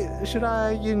I,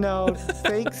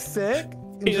 fake sick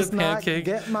and just not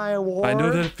get my award? I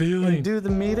know that feeling. And do the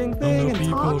meeting thing and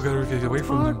people talk. gotta get away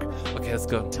from them. Okay, let's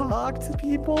go. Talk to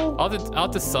people. I'll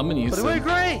have to summon you. But it went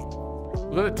great.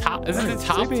 We'll go to the top. Is it the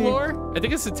top floor? I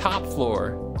think it's the top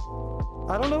floor.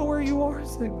 I don't know where you are,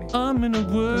 Ziggbee. I'm in a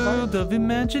world of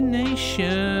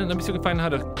imagination. Let me see if we can find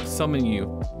out how to summon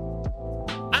you.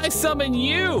 I summon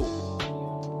you!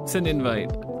 Send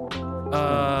invite.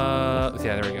 Yeah,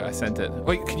 there we go. I sent it.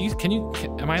 Wait,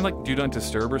 am I like do not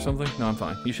disturb or something? No, I'm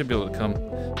fine. You should be able to come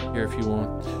here if you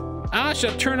want. I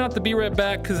should turn out the be right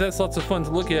back because that's lots of fun to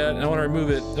look at and I want to remove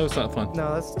it. No, it's not fun.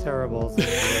 No, that's terrible. I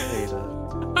hate it.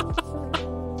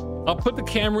 I'll put the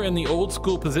camera in the old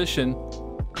school position.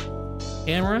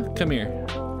 Camera, come here.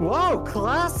 Whoa,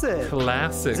 classic.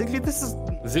 Classic. Ziggbee, this is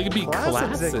Ziggbee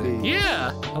classic. Ziggbee.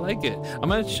 Yeah, I like it. I'm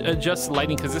gonna adjust the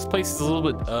lighting because this place is a little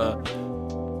bit,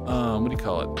 what do you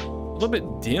call it? A little bit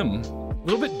dim. A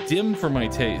little bit dim for my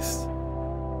taste.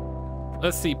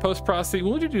 Let's see, post-processing.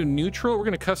 We'll do neutral. We're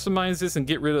gonna customize this and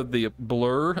get rid of the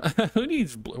blur. Who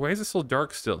needs blur? Why is it so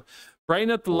dark still?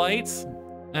 Brighten up the lights.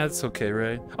 That's okay,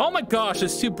 right? Oh my gosh,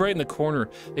 it's too bright in the corner.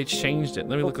 They changed it.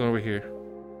 Let me look over here.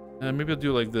 Maybe I'll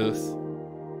do like this.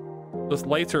 Those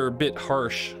lights are a bit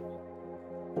harsh.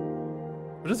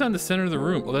 What is that in the center of the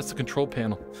room? Oh, that's the control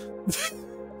panel.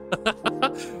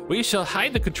 We shall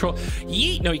hide the control.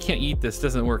 Yeet! No, you can't eat this.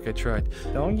 Doesn't work. I tried.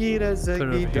 Don't eat it,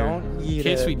 Ziggbee. Don't eat it.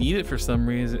 In case we need it for some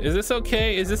reason. Is this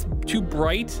okay? Is this too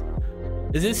bright?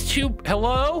 Is this too...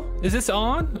 Hello? Is this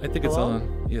on? I think it's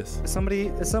on. Yes. Is somebody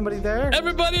there?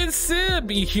 Everybody in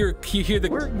Sib! You hear the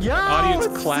audience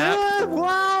clap. Sib!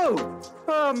 Whoa!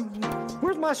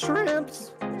 Where's my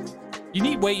shrimps? You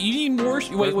need more.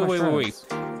 Wait.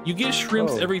 You get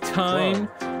shrimps every time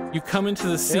you come into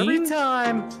the scene?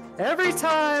 Every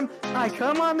time I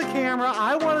come on the camera,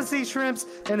 I want to see shrimps,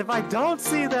 and if I don't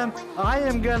see them, I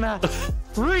am gonna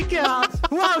freak out.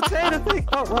 Whoa, Tatum!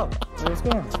 Whoa. What's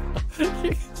going on?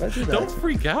 Don't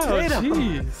freak out. Tatum,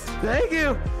 jeez.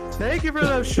 Thank you for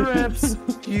those shrimps.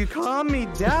 You calmed me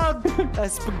down. A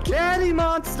spaghetti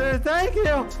monster. Thank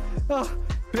you.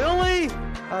 Billy.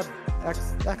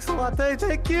 Excellent.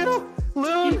 Thank you.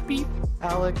 Loon. Beep, beep.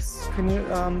 Alex, can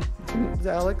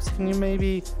you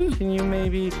maybe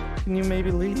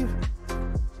leave?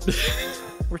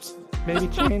 Or maybe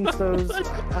change those.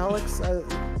 Alex, I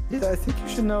think you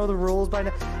should know the rules by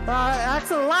now.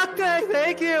 Axolotl,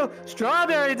 thank you.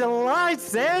 Strawberry Delight,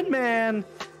 Sandman.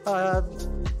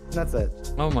 That's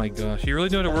it. Oh my gosh, you really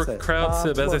know how to work the crowd,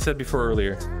 Sib, as I said before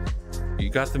earlier. You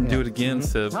got them do it again,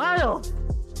 Sib. Kyle,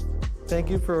 thank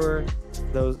you for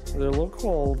Those, they're a little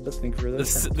cold, but thank you for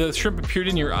those. The shrimp appeared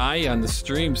in your eye on the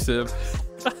stream, Sib.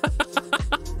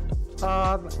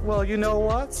 Well, you know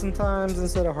what? Sometimes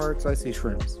instead of hearts, I see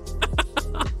shrimps.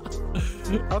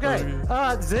 Okay,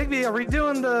 Ziggbee, are we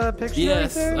doing the picture?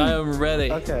 Yes, thing? I am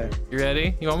ready. Okay. You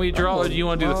ready? You want me to draw, or do you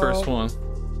want to do the first one?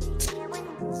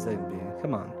 Ziggbee,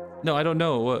 come on. No, I don't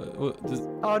know. What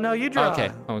Oh, no, you draw.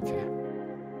 Okay, okay.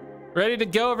 Ready to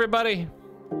go, everybody?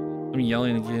 I'm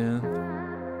yelling again.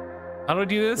 How do I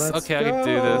do this? Let's okay, I can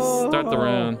do this. Start the go.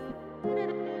 round.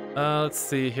 Let's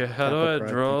see here. How do I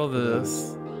draw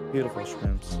this? Beautiful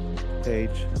shrimps.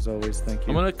 Paige, as always, thank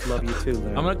you. Love you too,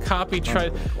 Lynn. I'm gonna copy.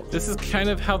 This is kind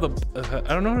of how the.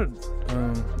 I don't know how to.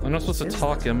 I'm not supposed to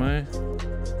talk, am I?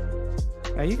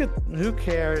 Now you could. Who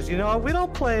cares? You know, we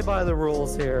don't play by the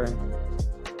rules here.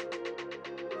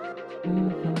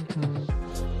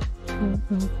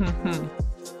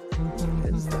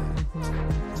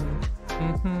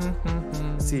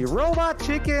 See, robot,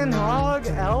 chicken, hog,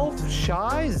 elf,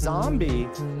 shy, zombie.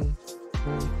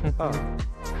 Oh.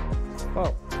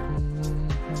 Oh.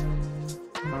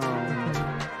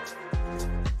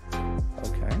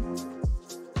 Okay.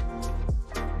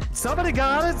 Somebody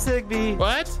got it, Ziggbee.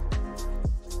 What?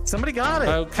 Somebody got it.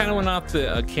 I kind of went off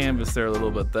the canvas there a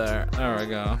little bit there. There we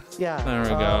go. Yeah. There we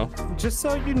go. Just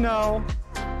so you know,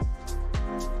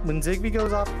 when Ziggbee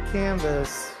goes off the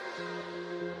canvas,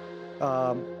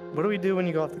 what do we do when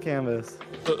you go off the canvas?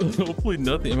 Hopefully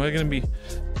nothing. Am I gonna be?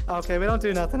 Okay, we don't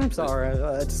do nothing. I'm sorry.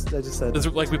 I just said. Is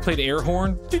it like we played air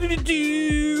horn?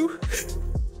 Do-do-do-do.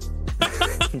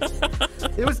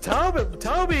 It was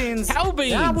Tobeans.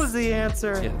 That was the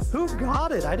answer. Yes. Who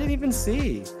got it? I didn't even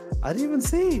see.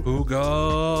 Who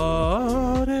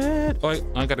got it? Oh,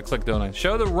 I gotta click, don't I?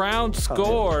 Show the round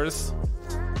scores.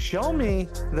 Show me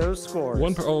those scores.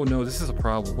 Oh no, this is a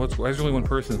problem. Why is there only one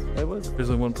person? There's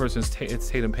only one person. It's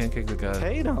Tatum Pancake that got it.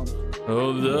 Tatum.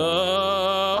 Hold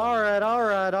up. All right.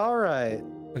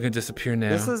 I'm gonna disappear now.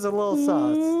 This is a little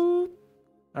sus.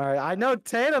 All right, I know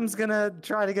Tatum's gonna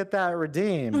try to get that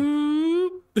redeemed.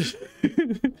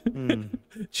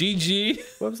 GG.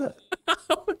 What was that?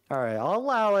 All right, I'll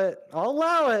allow it,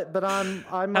 but I'm.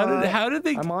 How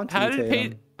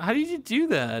did you do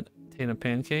that, Tatum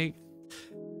Pancake?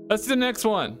 Let's do the next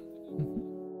one.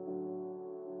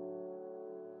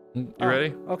 You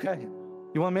ready? Okay.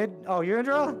 You want me? Oh, you're gonna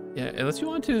draw? Yeah, unless you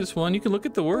want to this one, you can look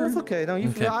at the word. That's okay. No,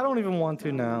 Okay. I don't even want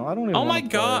to now. I don't even. Oh my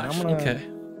want gosh. to play. Okay.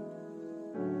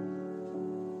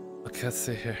 Okay, let's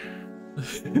see here.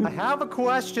 I have a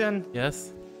question.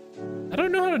 Yes. I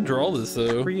don't know how to draw this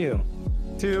though. For you.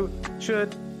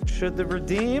 Should the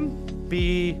redeem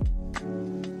be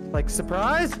like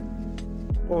surprise?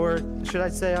 Or should I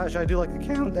do like a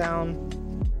countdown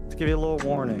to give you a little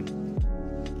warning?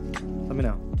 Let me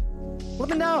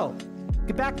know.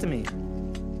 Get back to me.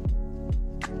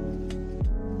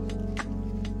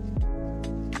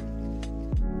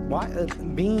 Why?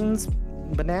 Beans,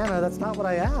 banana, that's not what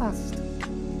I asked.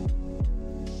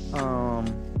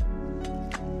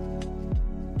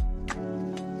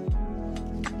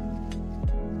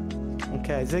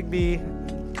 Okay, Ziggbee.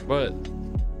 What?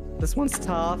 This one's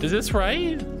tough. Is this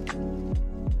right?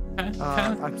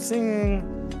 I'm seeing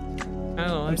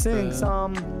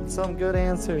some good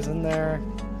answers in there,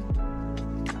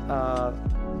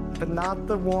 but not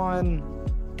the one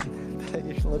that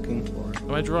you're looking for.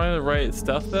 Am I drawing the right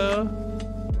stuff though?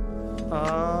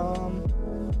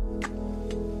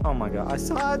 Oh my god, I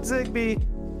saw it, Ziggbee.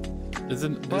 Is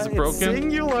it But broken? it's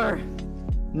singular,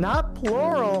 not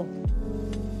plural,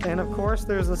 and of course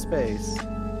there's a space.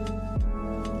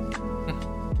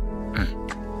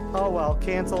 Oh well,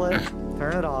 cancel it.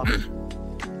 Turn it off.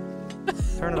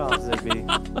 Turn it off, Ziggbee.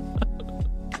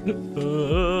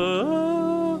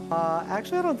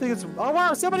 Actually, I don't think it's. Oh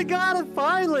wow, somebody got it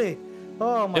finally.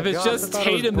 Oh my god. If it's just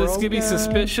Tatum, this could be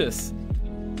suspicious.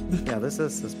 Yeah, this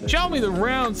is suspicious. Show me the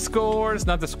round scores,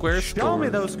 not the square scores. Show me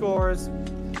those scores.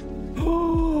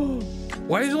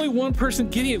 Why is only one person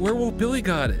getting it? Where will Billy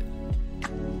got it?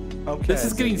 Okay. This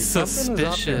is getting something is up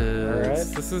suspicious. there, all right?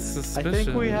 This is suspicious. I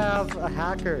think we have a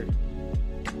hacker.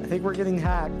 I think we're getting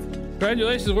hacked.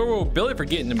 Congratulations, where will Billy for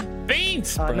getting them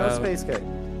beans, bro? No space cake.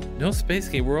 No space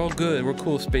cake. We're all good. We're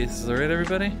cool with spaces, all right,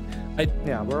 everybody?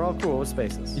 Yeah, we're all cool with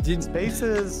spaces. You did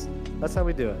spaces. That's how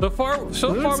we do it. So far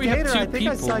we have two I think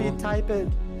people. I saw you type it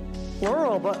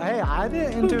plural, but hey, I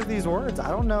didn't enter these words.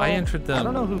 I don't know. I entered them. I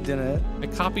don't know who did it. I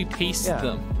copy pasted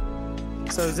them.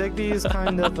 So Ziggbee is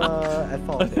kind of at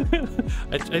fault here.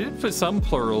 I did put some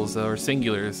plurals or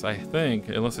singulars, I think,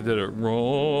 unless I did it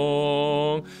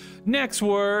wrong. Next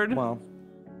word. Well,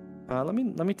 Let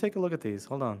me take a look at these.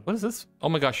 Hold on. What is this? Oh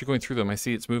my gosh, you're going through them. I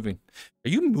see it's moving. Are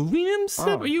you moving them, Sib?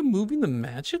 Oh. Are you moving them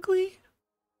magically?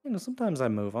 You know, sometimes I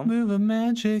move them. Move them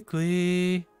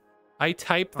magically. I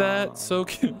typed that. So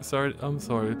cute. Sorry, I'm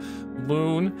sorry.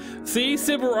 Loon. See,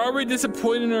 Sib, we're already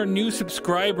disappointed in our new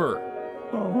subscriber.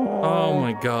 Oh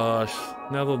my gosh.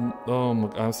 Now the oh my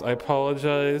gosh. I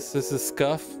apologize. This is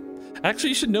Scuff. Actually,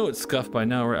 you should know it's Scuff by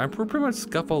now, right? We're pretty much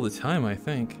Scuff all the time, I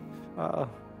think.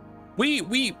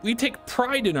 We take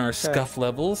pride in our Scuff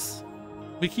levels.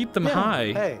 We keep them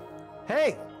high.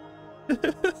 Hey.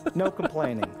 No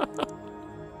complaining.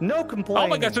 No complaining. Oh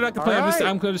my gosh, they're not complaining. Right?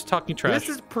 I'm just talking trash.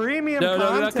 This is premium no, content.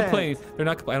 No, they're not complaining. They're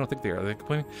not. I don't think they are. Are they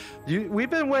complaining?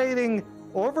 We've been waiting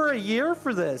over a year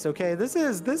for this. Okay, this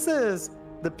is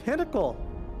the pinnacle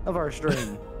of our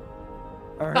stream.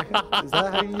 All right, is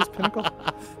that how you use pinnacle?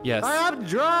 Yes. I'm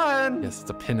drawing. Yes, it's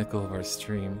the pinnacle of our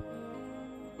stream.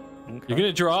 Okay. You're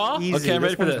gonna draw? Easy. Okay, I'm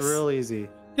ready for this. This one's real easy.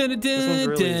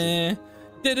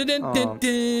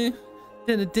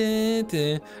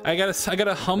 I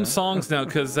gotta hum songs now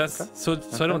because that's so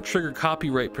I don't trigger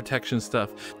copyright protection stuff.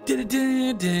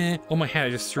 Oh my hand! I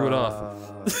just threw it off.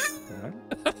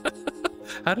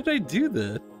 How did I do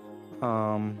that?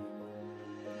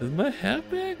 Is my hat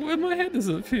back? Why my hat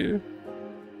disappear?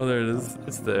 Oh, there it is.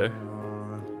 It's there.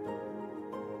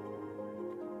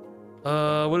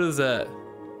 What is that?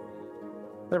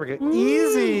 There we go.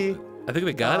 Easy. I think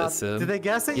they got it, Sid. Did they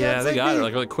guess it yet? Yeah, they got it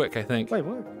like really quick, I think. Wait,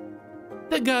 what?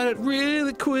 They got it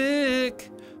really quick.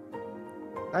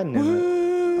 I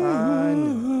knew it. I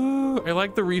knew. I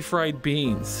like the refried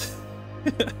beans.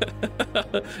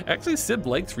 Actually, Sib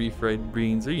likes refried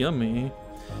beans. They're yummy.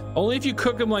 Only if you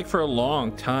cook them like for a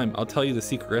long time. I'll tell you the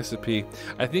secret recipe.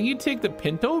 I think you take the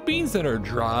pinto beans that are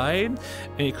dried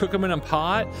and you cook them in a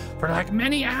pot for like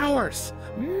many hours.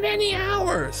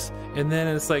 And then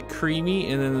it's like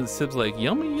creamy, and then Sib's like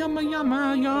yummy, yummy,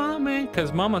 yummy, yummy.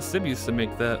 Because Mama Sib used to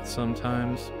make that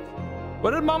sometimes.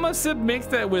 What did Mama Sib make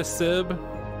that with, Sib?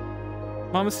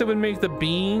 Mama Sib would make the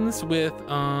beans with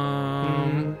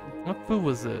what food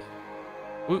was it?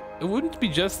 It wouldn't be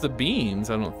just the beans,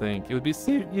 I don't think. It would be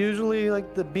usually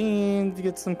like the beans. You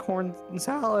get some corn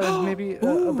salad, maybe a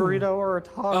burrito or a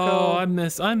taco. Oh, I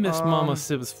miss Mama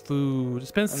Sib's food.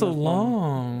 It's been so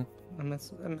long. I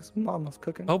miss Mama's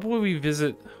cooking. Hopefully we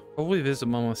visit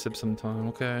Mama Sib sometime.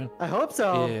 Okay. I hope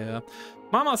so. Yeah.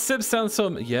 Mama Sib sounds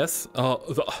so. Yes. I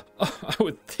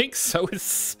would think so.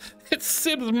 It's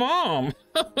Sib's mom.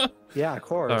 Yeah, of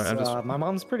course. Right, my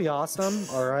mom's pretty awesome.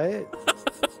 All right.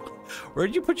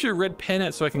 Where'd you put your red pen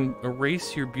at so I can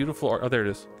erase your beautiful art? Oh, there it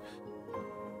is.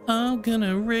 I'm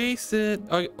gonna erase it.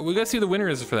 Oh, we gotta see who the winner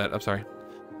is for that. I'm sorry.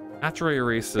 After I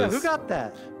erase this. Yeah, who got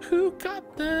that? Who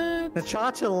got that? The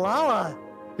Cha-Cha-Lala.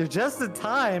 You're just in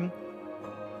time.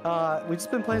 We've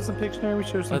just been playing some Pictionary. We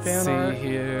showed some fan art. Let's see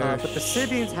here. But the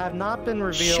siblings have not been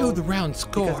revealed. Show the round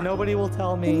score. Because nobody will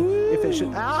tell me if it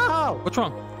should. Ow! What's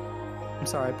wrong? I'm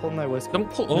sorry, I pulled my whiskey.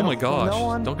 Don't pull. Oh my gosh! No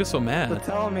one don't get so mad. will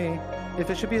tell me if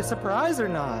it should be a surprise or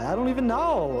not. I don't even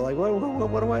know. Like, what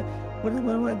do I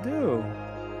do?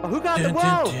 Oh, who got the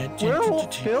whoa?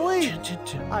 Werewolf Billy?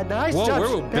 Nice Whoa, job.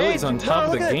 Werewolf Billy's on top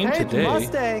of the game today.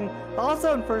 Mustang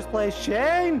also in first place.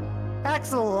 Shane,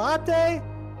 Axolotl.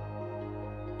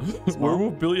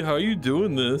 Werewolf Billy, how are you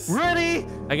doing this? Ready?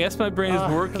 I guess my brain is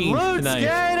working Loot tonight.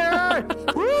 Skater.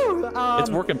 Woo!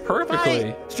 It's working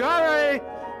perfectly. Strawberry,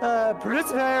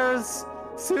 Prince Pears,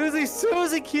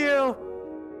 Susie Q.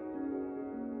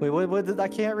 Wait, what? I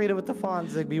can't read it with the font,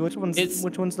 Ziggbee. Which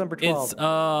one's number 12? It's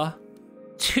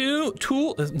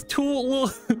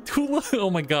Tool. Oh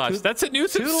my gosh, that's a new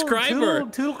subscriber.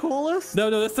 Tool Coolest?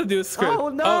 No, that's the new subscriber. Oh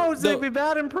no, Ziggbee,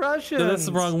 bad impression. No, that's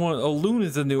the wrong one. Oh, Loon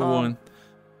is the new one.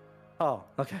 Oh,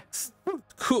 okay.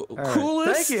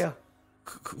 Coolest. Thank you.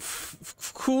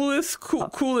 Coolest.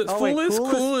 Coolest.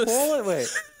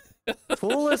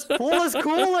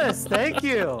 Coolest. Thank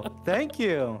you.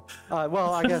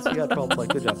 Well, I guess you got 12 play.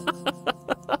 Good job.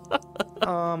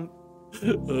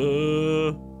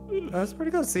 That's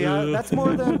pretty good. See, that's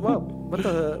more than whoa. What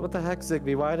the heck,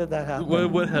 Ziggbee? Why did that happen?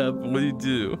 What happened? What did you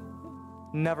do?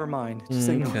 Never mind. Just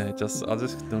ignore. Okay, I'll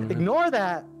just ignore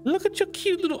that. Look at your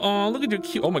cute little. Oh, look at your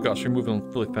cute. Oh my gosh, you're moving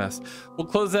really fast. We'll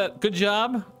close that. Good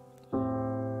job.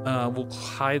 We'll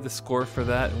hide the score for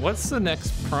that. What's the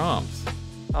next prompt?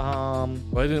 Why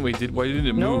didn't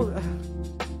it move?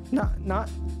 Not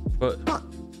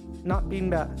being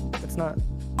bad. It's not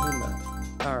being bad.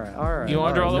 All right. You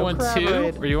want to draw the one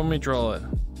too, or you want me to draw it?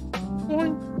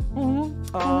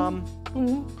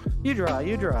 You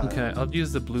draw. Okay, I'll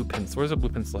use the blue pencil. Where's the blue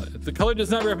pencil at? The color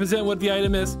does not represent what the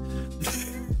item is.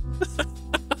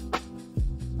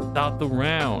 Start the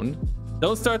round.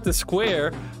 Don't start the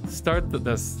square. Start the.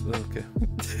 That's okay.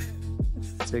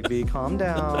 Ziggbee, calm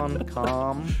down.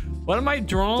 Calm. What am I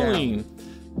drawing?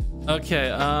 Okay.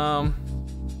 I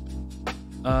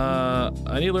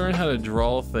need to learn how to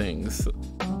draw things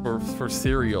for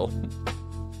cereal.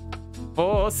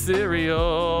 For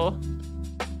cereal.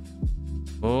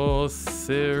 For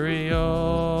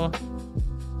cereal.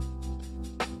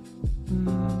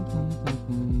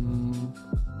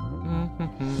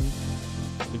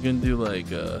 We're gonna do like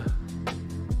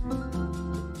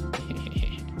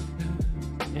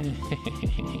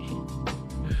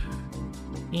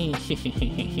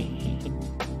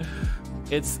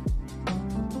it's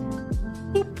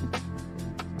boop,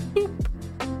 boop.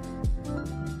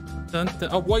 Dun, dun.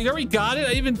 Oh, well, you already got it.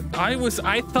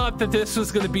 I thought that this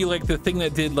was gonna be like the thing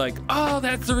that did like, oh,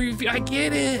 that's the review. I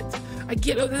get it. I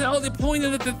get it. Oh, they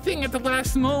pointed at the thing at the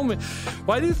last moment.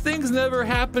 Why do things never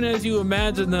happen as you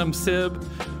imagine them, Sib?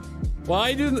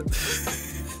 Why do?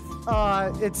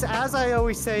 It's as I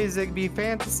always say, Ziggbee.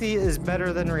 Fantasy is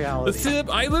better than reality. Sib,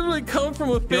 I literally come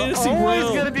from a fantasy You're always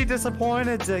realm. gonna be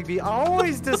disappointed, Ziggbee.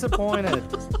 Always disappointed.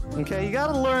 Okay, you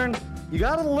gotta learn. You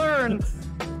gotta learn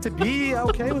to be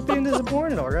okay with being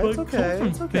disappointed. All right, it's okay.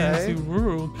 It's okay. Fantasy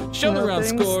world. Show me around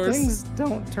scores. Things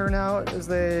don't turn out as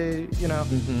they,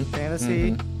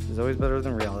 fantasy is always better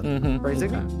than reality. Right,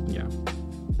 Ziggbee? Yeah.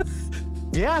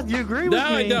 Yeah, you agree with me.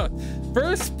 No, I don't.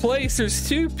 First place, there's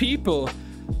two people.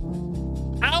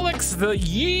 Alex the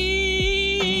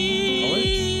Yee.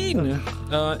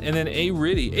 And then A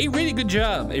Riddy. A Riddy, good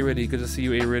job. A Riddy, good to see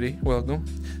you, A Riddy. Welcome.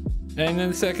 And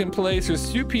then second place, there's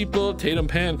two people. Tatum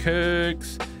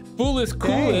Pancakes. Foolest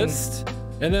Coolest.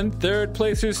 And then third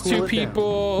place, there's two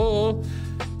people.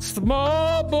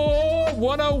 Small Boy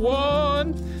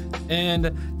 101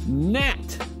 and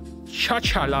Nat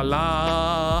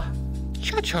Cha-cha-la-la.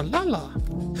 Cha-cha-la-la.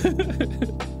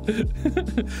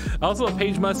 Also,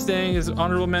 Paige Mustang is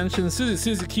honorable mention.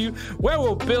 Susie Q,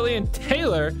 Werewolf Billy, and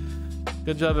Taylor.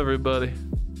 Good job, everybody.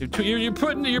 You're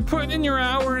putting in your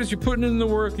hours. You're putting in the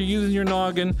work. You're using your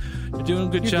noggin. You're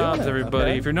doing good jobs,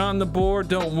 everybody. Okay. If you're not on the board,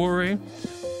 don't worry.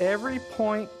 Every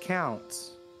point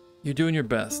counts. You're doing your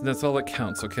best. That's all that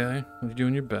counts, okay? You're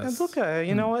doing your best. It's okay.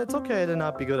 You know what? It's okay to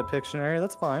not be good at Pictionary.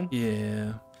 That's fine.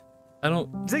 Yeah. I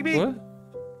don't. Ziggbee,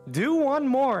 What? do one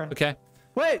more. Okay.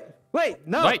 Wait,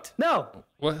 no, Wait. no.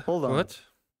 What? Hold on. What?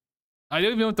 I don't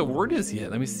even know what the word is yet.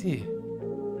 Let me see.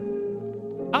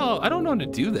 Oh, I don't know how to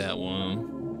do that one.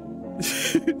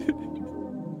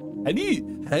 How do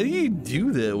you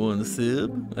do that one,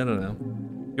 Sib? I don't know.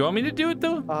 You want me to do it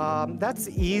though? That's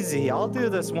easy. I'll do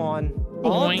this one.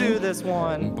 Boing. I'll do this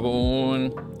one.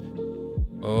 Born.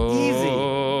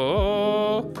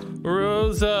 Oh,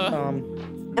 Rosa.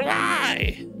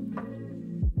 Fly.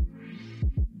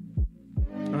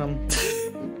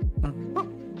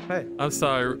 Hey. I'm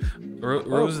sorry.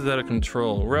 Rosa's out of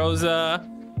control. Rosa.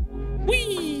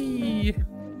 Whee!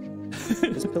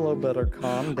 This pillow better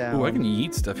calm down. Ooh, I can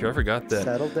eat stuff here. I forgot that.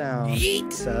 Settle down.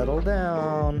 Yeet. Settle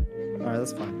down. All right,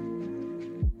 that's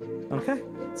fine. Okay.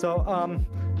 So I'm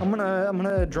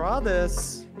gonna draw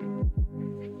this,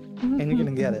 and you're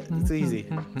gonna get it. It's easy.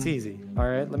 It's easy. All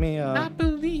right. Let me. I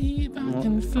believe I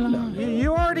can fly.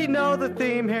 You already know the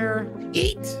theme here.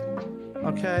 Eat.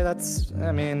 Okay. That's.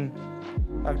 I mean,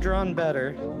 I've drawn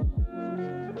better.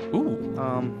 Ooh.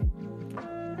 Oh,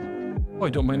 I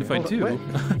don't mind if I do.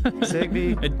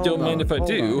 Ziggbee. I don't mind if I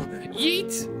do. On.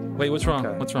 Yeet. Wait, what's wrong?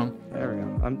 Okay. What's wrong? There we go.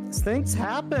 Things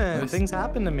happen. Things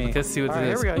happen to me. Let's see what All right,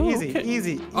 it is. Here we go. Ooh, Easy, okay.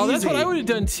 easy. Oh, that's what easy. I would have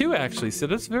done too, actually. So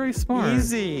that's very smart.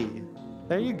 Easy.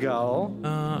 There you go.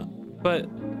 But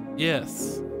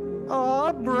yes.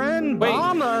 Oh, Bryn Wait,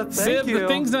 Mama, thank Sib, you. the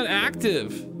thing's not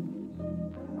active.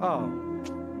 Oh.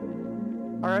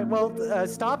 All right. Well,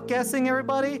 stop guessing,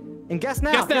 everybody, and guess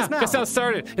now. Guess now. Guess now. It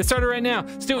started. It started right now.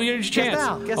 Still, here's your chance.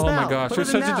 now. Guess oh now. my gosh, Put there's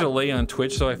it in such a now. delay on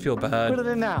Twitch, so I feel bad. Put it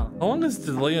in now. How long is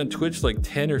the delay on Twitch? Like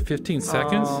 10 or 15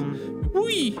 seconds?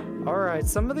 Whee! All right.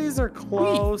 Some of these are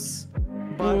close,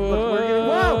 but look, we're getting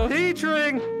whoa,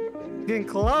 featuring. Getting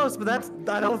close, but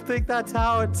I don't think that's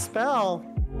how it's spelled.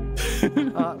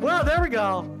 Well, there we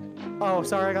go. Oh,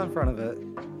 sorry, I got in front of it.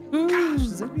 Gosh,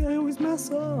 Ziggbee, I always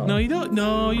mess up. No, you don't.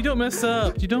 No, you don't mess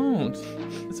up. You don't.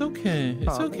 It's okay.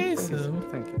 It's okay, thank you, Sib.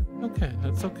 Thank you. Okay,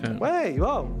 that's okay. Wait,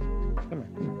 whoa. Come here.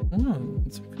 Oh,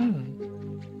 it's okay.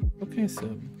 Okay,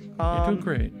 Sib. You're doing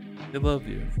great. I love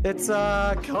you. It's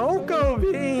cocoa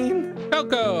bean.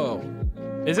 Coco.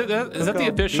 Is it that? Is that the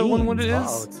official one? What it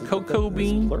is? Oh, Cocoa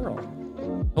bean. Plural.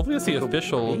 Hopefully that's the Cocoa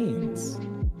official. beans.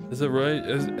 Is it right?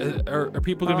 Are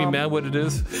people gonna be mad what it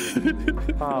is?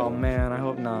 Oh man, I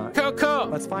hope not. Coco.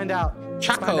 Let's find out. Let's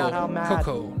Choco. find out how mad.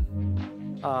 Coco.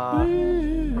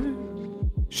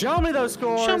 Show me those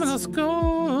scores. Show me the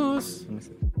scores.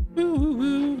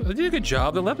 Ooh, I did a good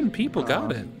job. 11 people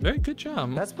got it. Very good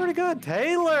job. That's pretty good.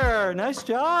 Taylor, nice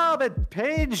job. And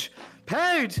Paige,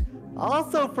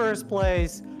 also first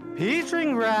place.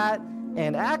 Petring Rat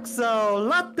and Axo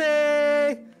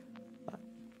Latte.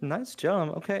 Nice job.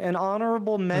 Okay, and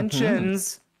honorable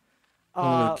mentions.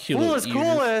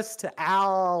 Coolest,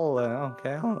 Al.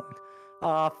 Okay.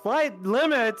 Flight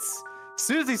Limits,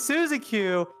 Susie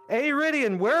Q,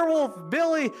 Aridian, Werewolf,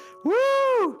 Billy.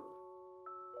 Woo!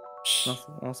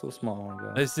 Also a small one,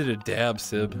 guys. I just did a dab,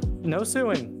 Sib. No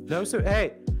suing. No suing.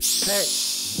 Hey.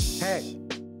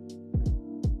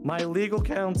 My legal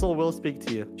counsel will speak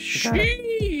to you.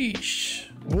 Okay?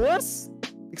 Sheesh. What?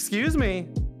 Excuse me.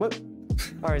 What?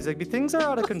 All right, Ziggbee, things are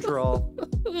out of control.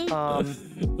 What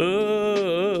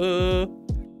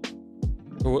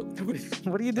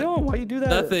are you doing? Why you do that?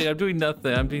 Nothing. I'm doing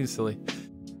nothing. I'm being silly.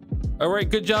 All right.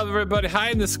 Good job, everybody.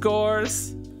 Hiding the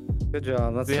scores. Good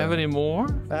job. Do we have any more?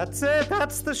 That's it.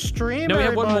 That's the stream. No, we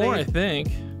have everybody. one more, I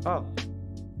think. Oh.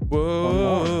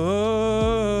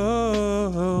 Whoa.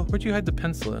 Where'd you hide the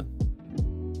pencil at?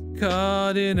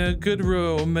 Caught in a good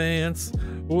romance.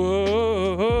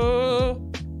 Whoa.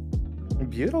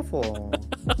 Beautiful.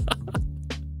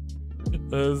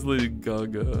 That was Lady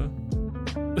Gaga.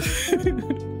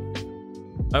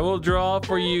 I will draw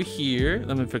for you here.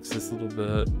 Let me fix this a little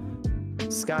bit.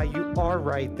 Sky, you are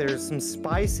right. There's some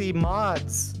spicy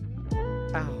mods.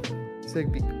 Ow.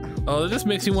 Ziggbee. Oh, that just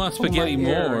makes you want spaghetti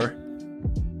more.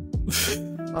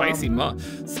 Spicy mod.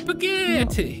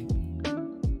 Spaghetti!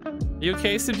 You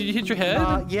okay, Sim? Did you hit your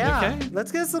head? Yeah. Okay?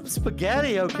 Let's get some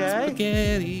spaghetti,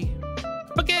 okay?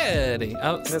 Spaghetti.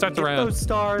 I'll start the round. Get those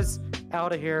stars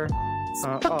out of here.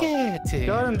 Spaghetti.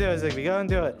 Go ahead and do it, Ziggbee. Go ahead and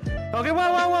do it. Okay,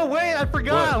 whoa, wait, I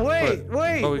forgot. Wait.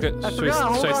 Oh, we got. Should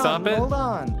I stop it? Hold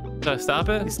on. Should I stop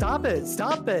it? Stop it.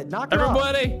 Knock it off.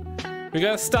 Everybody, we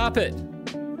gotta stop it.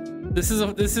 Is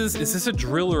this a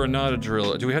drill or not a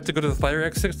drill? Do we have to go to the fire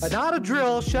exits? Not a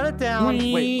drill. Shut it down.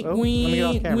 Wait. Let me get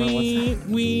off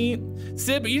camera.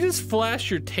 Sib, you just flash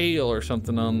your tail or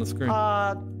something on the screen.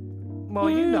 Well,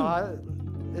 you know,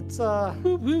 it's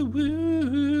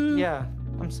yeah.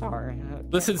 I'm sorry.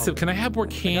 Listen, Sib, can I have more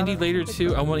candy later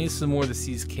too? I want to eat some more of the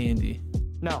C's candy.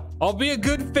 No. I'll be a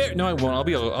good fair. No, I won't. I'll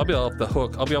be off the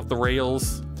hook. I'll be off the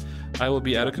rails. I will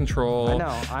be out of control. I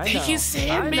know. Thank you,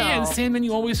 Sandman. Sandman,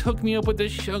 you always hook me up with the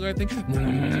sugar.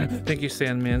 Thank you,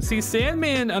 Sandman. See,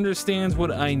 Sandman understands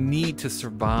what I need to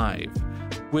survive,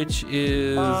 which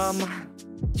is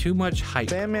too much hype.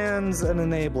 Sandman's an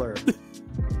enabler.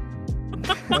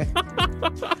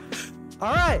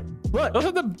 All right. Look. Those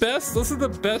are the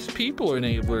best people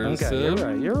enablers.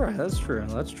 Okay, you're right. That's true.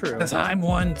 Because I'm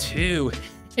one too.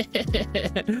 Okay.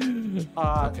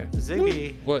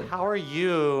 Ziggbee, what? How are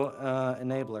you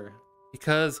enabler?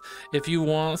 Because if you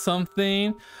want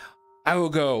something, I will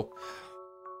go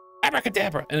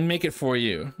abracadabra and make it for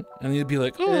you, and you'll be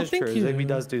like, "Oh, thank you." Ziggbee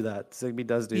does do that.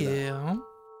 Yeah.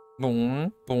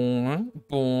 Boom, boom,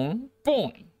 boom,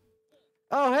 boom.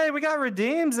 Oh, hey, we got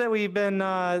redeems that we've been.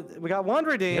 We got one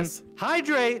redeem. Yes.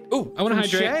 Hydrate. Oh, I want to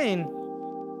hydrate. Shane.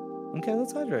 Okay,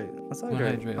 let's hydrate.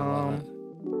 Hydrate a lot.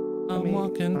 I'm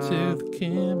walking to the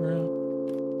camera.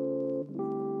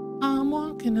 I'm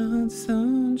walking on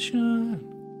sunshine.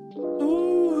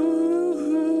 Ooh.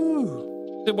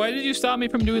 So why did you stop me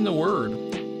from doing the word?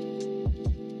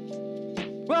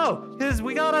 Whoa, because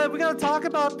we gotta talk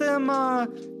about them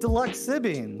deluxe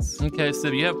Sibbings. Okay, so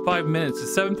you have 5 minutes.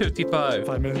 It's 7:55.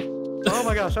 5 minutes. Oh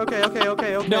my gosh. Okay.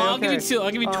 No, I'll give you 2.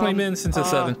 I'll give you 20 minutes into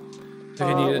 7. If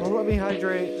you need it. Well, let me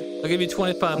hydrate. I'll give you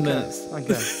 25 minutes.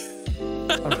 Okay.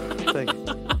 Thank you.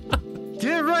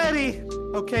 Get ready,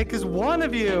 okay? Because one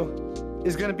of you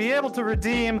is gonna be able to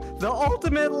redeem the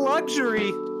ultimate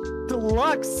luxury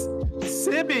deluxe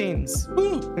Sibbings.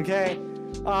 Okay.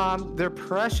 They're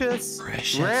precious,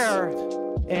 rare,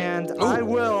 and I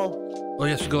will. Oh,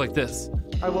 yes, go like this.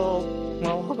 I will.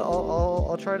 Well,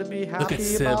 I'll try to be happy look at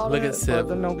Sib. about Look it, at Sib.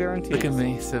 but no guarantees. Look at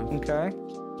me, Sib. Okay.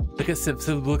 Look at Sib.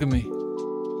 Sib, look at me.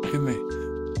 Look at me.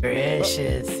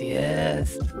 Precious,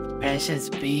 yes. Precious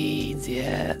beans,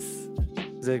 yes.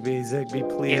 Ziggbee,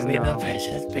 please. Give me no. the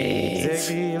precious beans.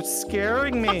 Ziggbee, you're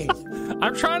scaring me.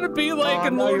 I'm trying to be like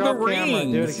in Lord of the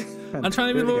Rings. I'm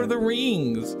trying to be Lord of the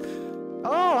Rings.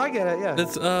 Oh, I get it. Yeah.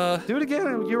 It's Do it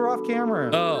again. You were off camera.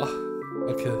 Oh.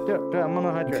 Okay. Yeah, I'm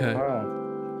gonna hydrate. Okay.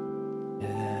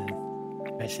 Yes.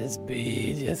 Precious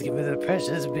beans, yes. Give me the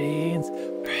precious beans.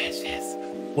 Precious.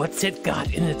 What's it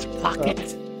got in its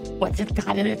pocket? What's it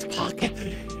got in its pocket?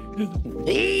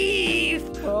 Beef!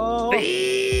 Oh.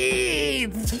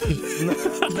 Beef!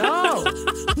 No!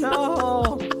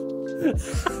 No!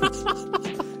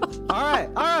 Alright.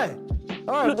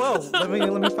 Whoa. Let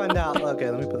me find out. Okay,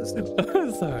 let me put this down.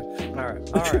 Sorry.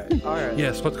 Alright.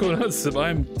 Yes, what's going on, Sib?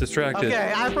 I'm distracted.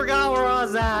 Okay, I forgot where I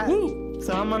was at. Woo.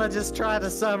 So I'm gonna just try to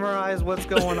summarize what's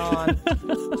going on.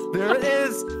 There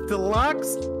is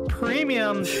deluxe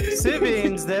premium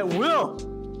Sibbings that will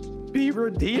be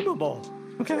redeemable.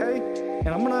 Okay? And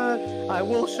I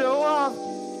will show off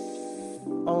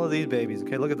all of these babies.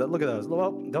 Okay, look at that. Look at those.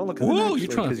 Well, don't look at them. Whoa, you're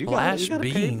trying to flash you gotta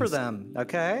pay for beans. them.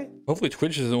 Okay? Hopefully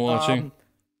Twitch isn't watching.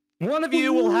 One of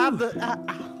you will have the.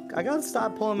 I gotta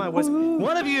stop pulling my whistle.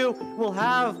 One of you will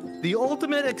have the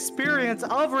ultimate experience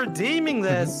of redeeming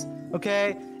this,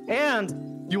 okay? And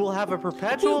you will have a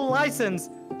perpetual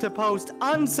license to post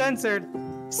uncensored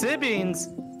Sibbings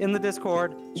in the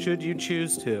Discord, should you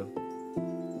choose to.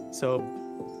 So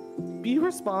be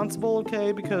responsible,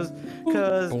 okay? Because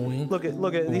look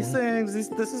at these things.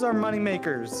 This is our money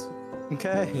makers,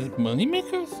 okay? Money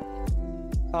makers?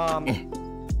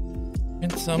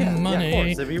 And some money. Yeah,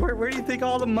 of course. Where do you think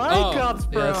all the money comes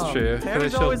from? Yeah, that's true.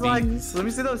 Harry's always like, let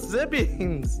me see those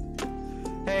Sibbings.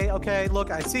 Hey, okay, look,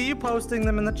 I see you posting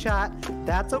them in the chat.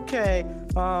 That's okay.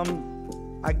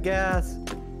 I guess,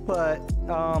 but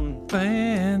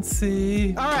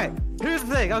fancy. All right, here's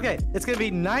the thing. Okay, it's gonna be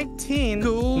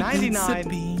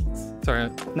 $19.99.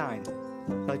 Sorry. 9,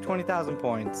 like 20,000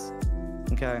 points.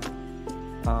 Okay.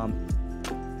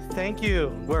 Thank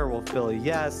you, Werewolf Billy.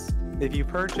 Yes. If you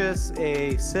purchase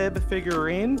a Sib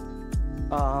figurine,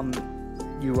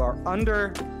 you are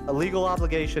under a legal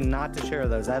obligation not to share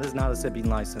those. That is not a Sibbing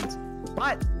license.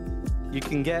 But you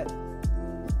can get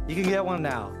one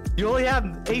now. You only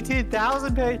have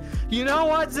 18,000 paid. You know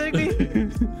what,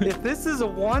 Ziggbee? If this is a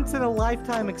once in a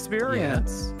lifetime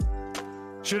experience,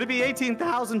 should it be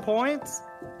 18,000 points?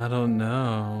 I don't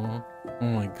know. Oh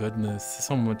my goodness,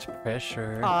 so much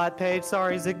pressure. Paige,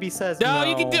 sorry, Ziggbee says no. No,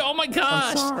 you can do. Oh my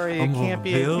gosh. I'm sorry, it can't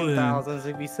be 18,000.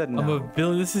 Ziggbee said no. I'm a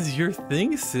villain. This is your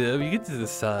thing, Sib. You get to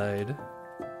decide.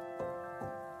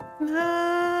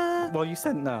 Well, you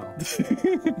said no.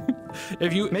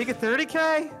 If you make it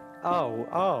 30K?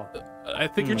 Oh. I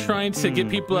think you're trying to get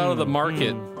people out of the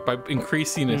market by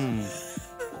increasing it.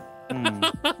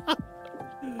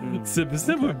 Sib, isn't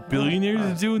that what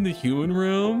billionaires do in the human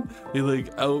realm? They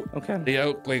like out. Okay. They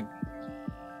out like.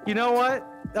 You know what?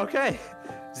 Okay,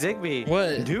 Ziggbee.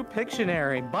 What? Do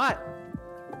Pictionary, but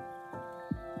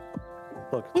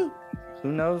look.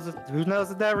 Who knows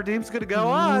if that redeem's gonna go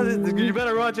on? You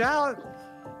better watch out.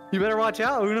 You better watch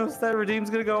out. Who knows if that redeem's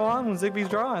gonna go on when Zigbee's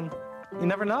drawing? You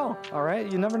never know. All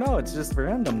right, you never know. It's just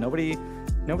random. Nobody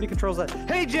controls that.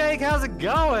 Hey Jake, how's it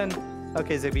going?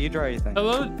 Okay, Ziggbee, you draw your thing.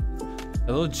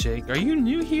 Hello, Jake. Are you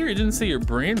new here? It didn't say you're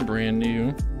brand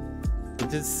new. It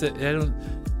did say I don't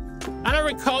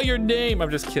recall your name.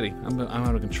 I'm just kidding. I'm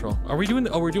out of control. Are we doing?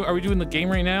 Are we doing the game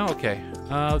right now? Okay.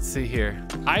 Let's see here.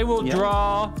 I will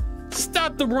draw.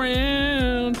 Stop the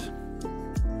round.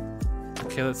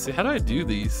 Okay, let's see. How do I do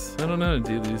these? I don't know how to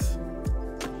do these.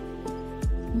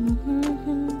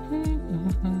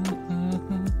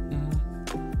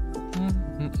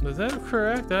 Is that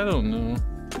correct? I don't know.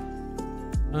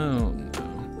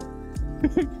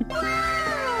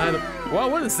 Wow,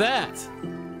 what is that?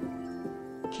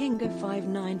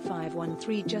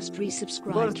 Kinga59513 just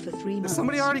resubscribed for 3 months. Did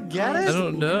somebody already get it? I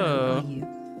don't know.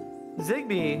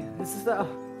 Ziggbee, this is the.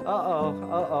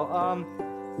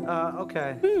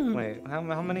 Okay. Wait,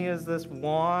 how many is this?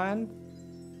 1,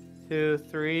 2,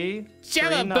 3.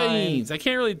 Jelly beans. I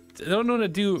can't really. I don't know how to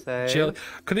do jelly.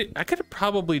 I could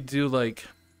probably do like.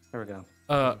 There we go.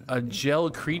 A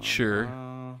gel creature,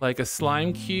 like a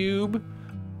slime cube.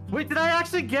 Wait, did I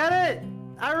actually get it?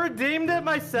 I redeemed it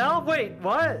myself? Wait,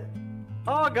 what?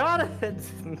 Oh, I got it.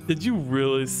 Did you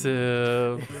really,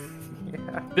 Sib?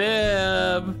 Yeah.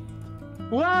 Sib!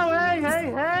 Whoa,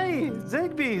 hey!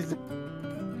 Zigbees!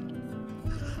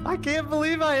 I can't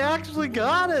believe I actually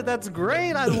got it. That's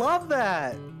great. I love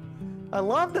that.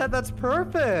 That's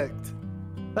perfect.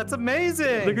 That's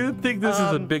amazing. They're gonna think this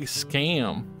is a big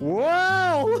scam.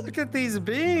 Whoa, look at these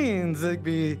beans,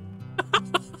 Ziggbee.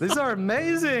 These are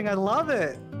amazing. I love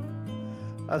it.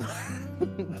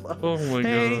 Oh my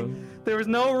god. There was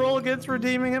no rule against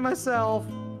redeeming it myself.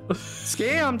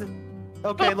 Scammed.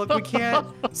 Okay, look, we can't,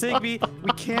 Ziggbee,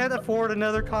 we can't afford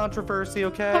another controversy,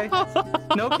 okay?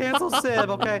 No cancel Sib,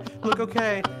 okay? Look,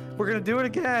 okay, we're gonna do it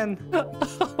again.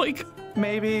 Oh my god.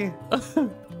 Maybe.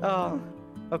 Oh,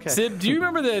 okay. Sib, do you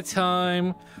remember that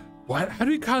time What? How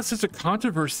did we cause such a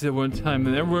controversy at one time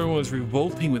and everyone was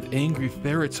revolting with angry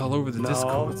ferrets all over the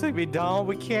Discord? No, Ziggbee, don't.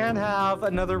 We can't have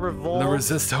another revolt. The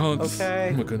resistance.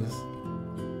 Okay. Oh my goodness.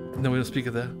 No, we don't speak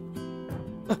of that.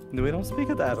 No, we don't speak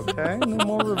of that, okay? No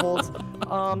more revolts.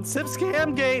 Sip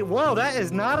Scamgate. Whoa, that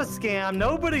is not a scam.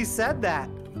 Nobody said that.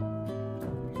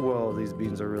 Whoa, these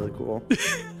beans are really cool.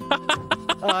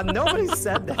 Nobody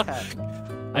said that.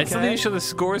 I still need to show the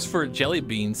scores for jelly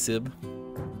beans, Sib.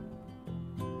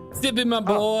 Sib, my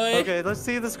boy. Okay, let's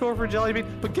see the score for jelly bean.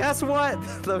 But guess what?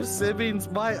 Those Sib beans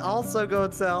might also go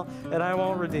and sell, and I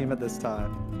won't redeem it this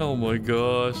time. Oh my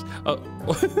gosh.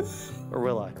 Or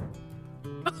will I?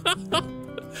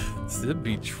 Sib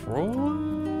be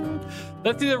trolling.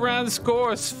 Let's see the round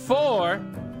scores for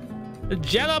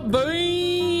jelly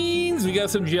beans. We got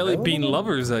some jelly bean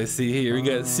lovers I see here. We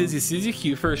got Sizzy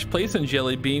Q first place on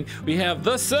jelly bean. We have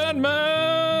the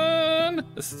Sandman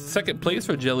second place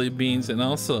for jelly beans, and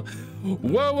also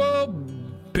Whoa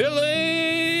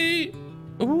Billy.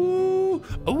 Ooh.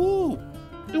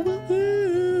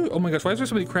 Oh my gosh, why is there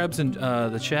so many crabs in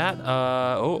the chat?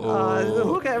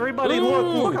 Look, everybody,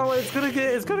 look how it's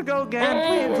gonna go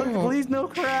again. Please, no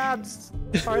crabs.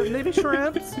 Or maybe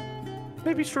shrimps.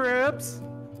 Maybe shrimps.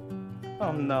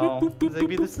 Oh no,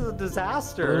 Ziggbee, this is a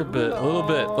disaster. A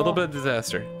little bit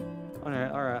disaster. All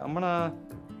right, I'm gonna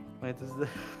wait.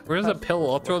 Where's the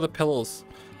pillow? I'll throw the pillows.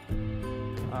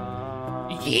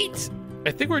 Yeet!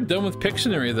 I think we're done with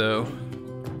Pictionary though.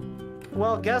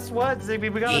 Well, guess what,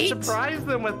 Ziggbee? We gotta surprise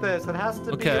them with this. It has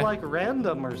to be like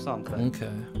random or something.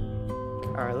 Okay.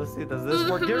 All right, let's see. Does this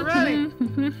work? Get ready.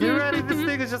 Get ready. This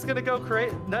thing is just gonna go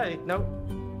crazy.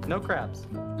 No crabs.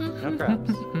 No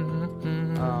crabs.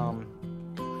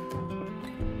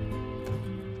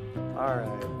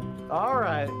 All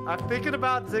right. I'm thinking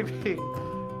about Ziggbee.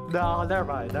 No, never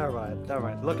mind.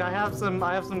 Look, I have some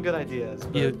good ideas.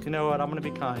 But you know what? I'm gonna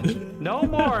be kind. No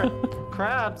more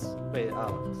crabs. Wait,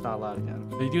 it's not allowed again.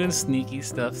 Are you doing sneaky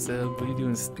stuff, Sib? What are you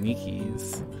doing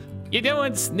sneakies? You're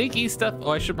doing sneaky stuff.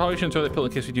 Oh, probably shouldn't throw that pillow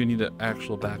in case we do need an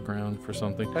actual background for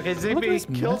something. Okay,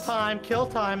 Ziggbee, kill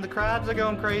time. The crabs are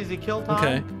going crazy. Kill time.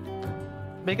 Okay.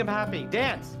 Make them happy.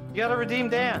 Dance. You gotta redeem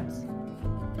dance.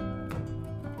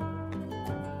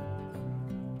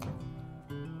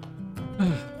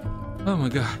 Oh my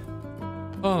god.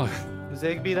 Oh.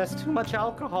 Ziggbee, that's too much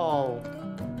alcohol.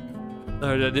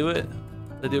 Oh, did I do it?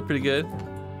 Did I do it pretty good?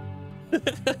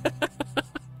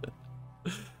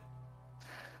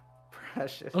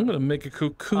 Precious. I'm gonna make a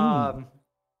cocoon.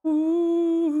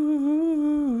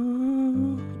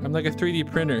 I'm like a 3D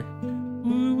printer.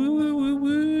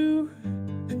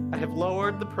 I have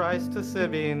lowered the price to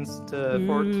Sibbeans to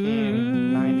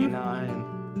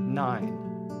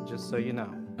 $14.99.9, just so you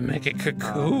know. I make a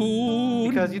cocoon.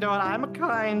 Because you know what? I'm a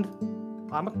kind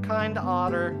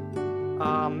otter.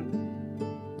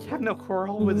 You have no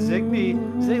quarrel with Ziggbee.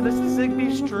 This is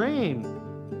Zigbee stream.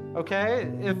 Okay?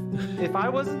 If I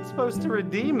wasn't supposed to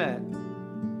redeem it,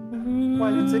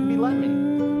 why did Ziggbee let me?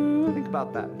 Think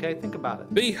about that, okay? Think about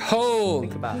it. Behold,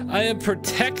 Think about it. I am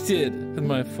protected in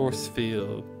my force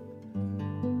field.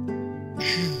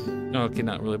 Okay,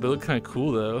 not really, but it looked kind of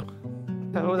cool though.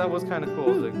 That was kind of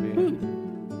cool, Ziggbee.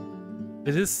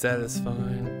 It is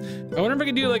satisfying. I wonder if I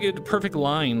could do like a perfect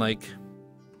line, like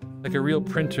a real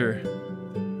printer.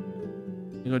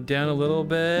 You go down a little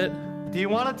bit. Do you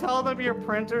want to tell them your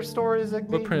printer story, Ziggbee?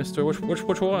 What printer store? Which one?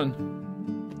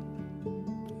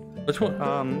 Which one?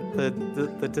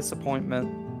 The disappointment.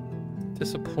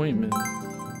 Disappointment.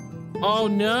 Oh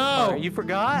no! Oh, you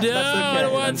forgot? No, That's okay. I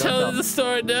don't want to tell the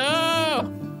story.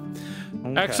 No.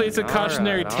 Okay. Actually, it's a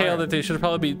cautionary tale all right. that they should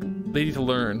probably need to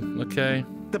learn. Okay.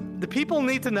 The people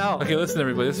need to know. Okay, listen,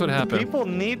 everybody. This is what happened. People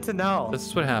need to know. This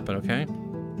is what happened. Okay.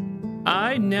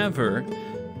 I never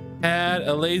had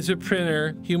a laser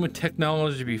printer human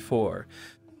technology before,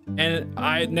 and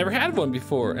I had never had one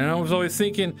before, and I was always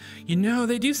thinking, you know,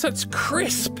 they do such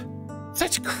crisp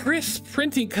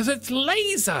printing because it's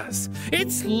lasers.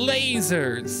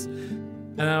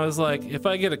 And I was like, if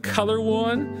I get a color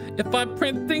one, if I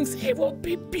print things, it will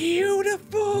be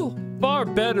beautiful. Far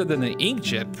better than an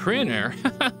inkjet printer.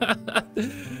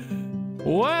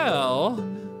 Well,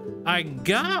 I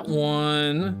got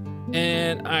one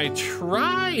and I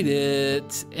tried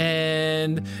it,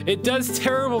 and it does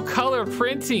terrible color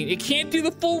printing. It can't do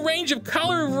the full range of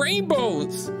color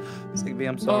rainbows. Ziggbee,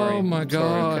 I'm sorry. Oh my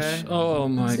gosh. Sorry, okay? Oh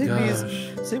my gosh.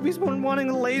 Zigbee's been wanting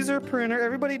a laser printer.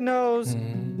 Everybody knows.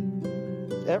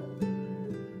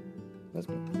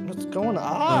 What's going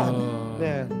on?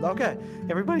 Yeah. Okay.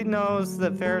 Everybody knows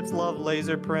that ferrets love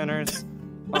laser printers.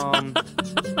 And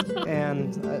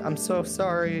I'm so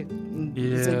sorry. Yeah,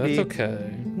 Ziggbee. that's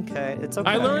okay. okay? It's okay.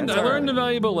 I learned It's a alright.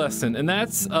 valuable lesson, and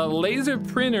that's laser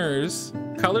printers,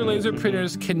 color laser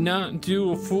printers cannot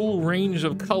do a full range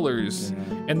of colors.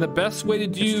 And the best way to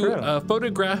do true.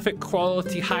 photographic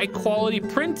quality, high quality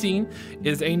printing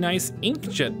is a nice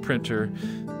inkjet printer.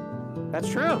 That's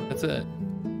true. That's it.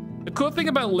 The cool thing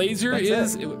about laser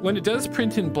That's is when it does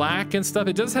print in black and stuff,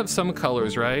 it does have some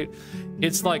colors, right?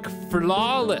 It's like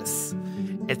flawless.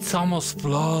 It's almost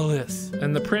flawless.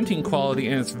 And the printing quality,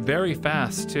 and it's very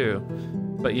fast too.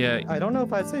 But yeah. I don't know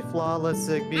if I'd say flawless,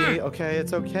 Ziggbee. Okay,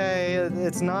 it's okay.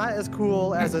 It's not as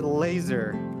cool as a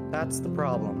laser. That's the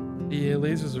problem. Yeah,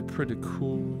 lasers are pretty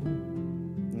cool.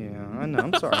 Yeah, I know.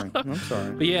 I'm sorry. I'm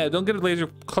sorry. But yeah, don't get a laser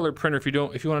color printer if you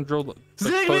want to draw like,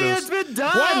 Ziggbee, photos. it's been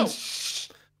done! Whoa! Shh.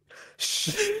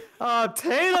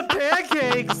 Taylor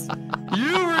Pancakes,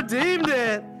 you redeemed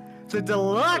it. The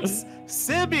deluxe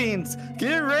siblings,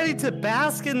 get ready to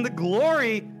bask in the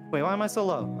glory. Wait, why am I so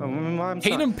low? I'm sorry.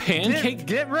 Tatum Pancake?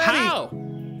 Get ready. How?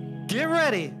 Get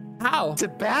ready How? to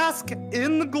bask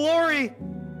in the glory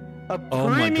of Oh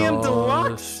my premium gosh.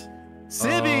 deluxe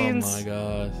siblings. Oh my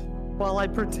gosh. While I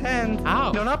pretend.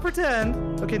 How? No, not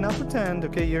pretend. Okay, not pretend.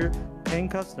 Okay, you're a paying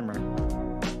customer.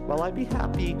 While I be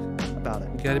happy about it.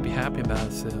 You gotta be happy about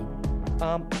it, so.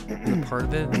 You're part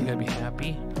of it, you gotta be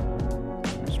happy.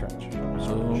 Stretch.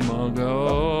 Oh my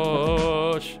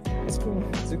gosh. It's cool.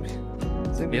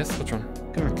 Ziggbee. Yes, what's wrong?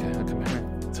 Come here. Okay, I'll come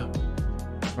here. So,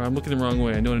 I'm looking the wrong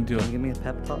way. I know what I'm doing. Give me a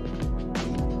pep talk.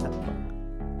 Pep talk.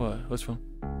 What? What's wrong?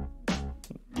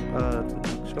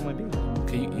 Show my beans.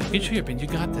 Okay, you can show your beans. You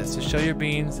got this. Just show your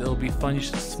beans. It'll be fun. You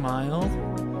should smile.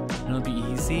 And it'll be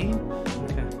easy.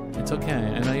 Okay. It's okay.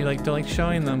 I know you don't like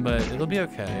showing them, but it'll be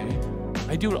okay.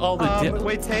 I do it all the time.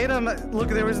 Wait, Tatum, look,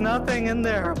 there was nothing in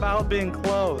there about being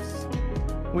close.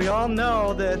 We all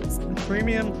know that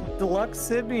premium deluxe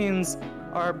siblings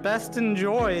are best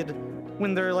enjoyed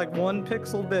when they're like 1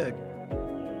 pixel big.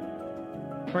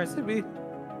 Right, Ziggbee?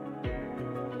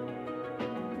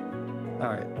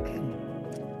 All right.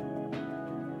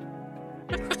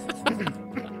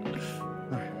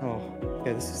 Oh,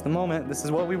 okay, this is the moment. This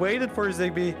is what we waited for,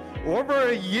 Ziggbee. Over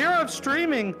a year of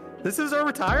streaming. This is our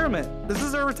retirement. This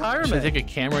is our retirement. Should I take a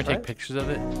camera and take Right? pictures of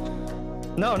it?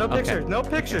 No, no Okay. pictures. No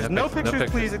pictures. Okay, No no pictures,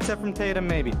 pictures. please, except from Tatum,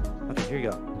 maybe. Okay, here you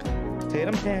go.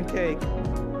 Tatum Pancake.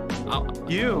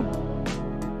 You.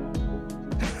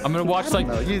 I'm gonna watch like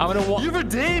You I'm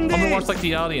redeemed gonna these! watch like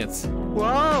the audience.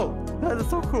 Whoa! That's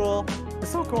so cool.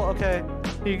 That's so cool. Okay,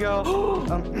 here you go.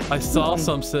 I saw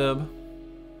some, Sib.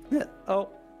 Oh.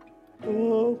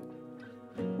 Whoa.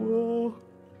 Whoa.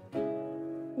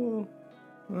 Whoa.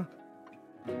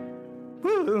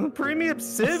 Woo, premium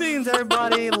siblings,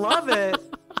 everybody. Love it.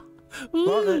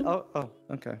 Love it. Oh,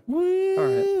 okay. All right,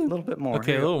 a little bit more.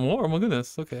 Okay, Here a you go. little more. Oh my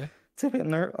goodness. Okay. It's a bit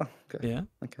nerve. Oh, okay. Yeah.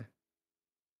 Okay.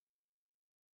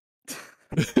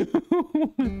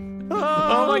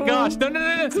 Oh my gosh! No!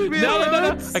 Ziggbee, No!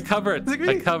 it's- I cover it. I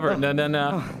Ziggbee. cover it. No!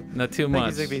 Oh. Not too Thank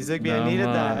much. you, Ziggbee. Not I needed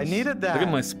that. I much. needed that. Look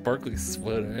at my sparkly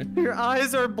sweater. Your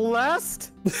eyes are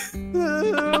blessed.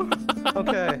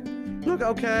 Okay. Look.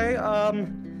 Okay.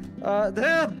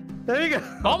 There you go.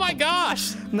 Oh my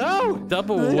gosh! No.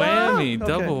 Double No. whammy. Okay,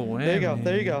 Double whammy. There you go.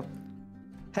 There you go.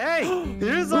 Hey,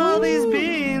 here's all these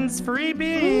beans. Free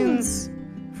beans.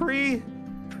 Free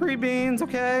beans.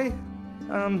 Okay.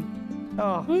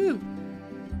 Oh.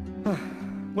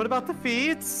 What about the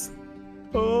feeds?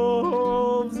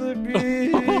 Oh,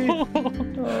 Ziggbee.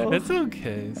 Oh. It's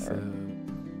okay. So.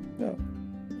 No.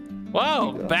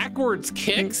 Wow! Backwards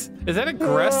kicks? Is that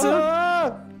aggressive?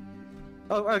 Ah!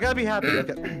 Oh, I gotta be happy.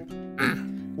 Okay.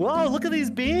 Whoa, look at these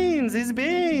beans. These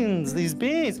beans. These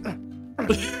beans.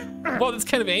 Well, that's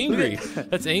kind of angry.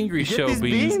 That's angry Get show these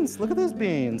beans. beans. Look at those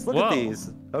beans. Look Whoa. at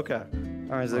these. Okay. All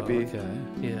right, Oh, Ziggbee. okay.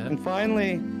 Yeah. And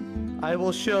finally, I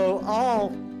will show all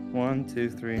 1, 2,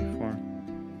 3, 4,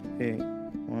 8.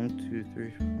 1, 2,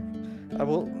 3, 4. I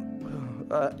will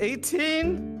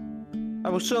 18. I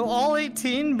will show all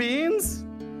 18 beans.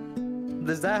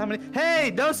 Is that how many?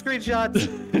 Hey, no screenshots.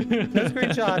 No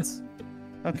screenshots.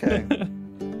 Okay.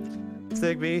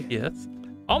 Ziggbee. Yes.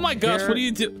 Oh my gosh! Here- What do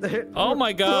you do? there- Oh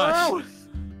my gosh!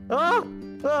 Ah!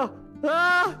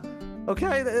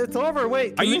 Okay, it's over.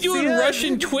 Wait. Are can you we see doing it?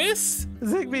 Russian twists?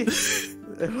 Ziggbee.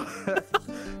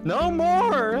 No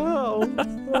more. Oh.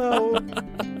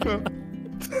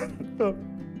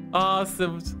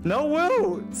 Awesome. No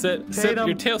woo. Sib, Tatum,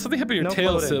 your tail. Something happened to your no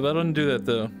tail, floating. Sib. I don't do that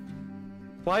though.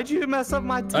 Why'd you mess up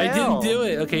my tail? I didn't do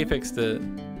it. Okay, you fixed it.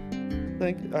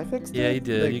 I fixed it. Yeah, you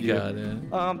did. Thank You got it.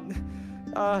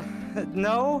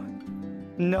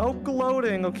 No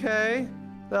gloating, okay?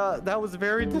 That was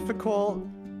very difficult.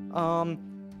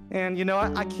 And you know,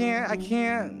 I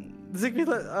can't.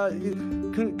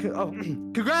 Ziggbee,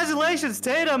 congratulations,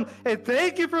 Tatum, and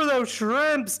thank you for those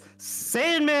shrimps,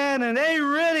 Sandman and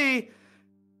A-Ready.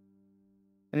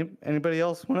 Anybody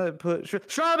else want to put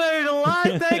Strawberry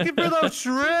Delight? Thank you for those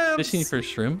shrimps. Fishing for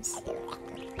shrimps.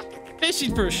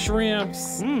 Fishing for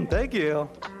shrimps. Thank you.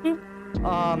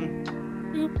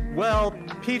 Well,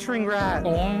 Peachring Rat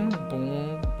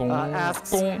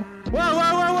asks,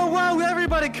 whoa,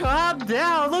 everybody calm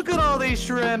down. Look at all these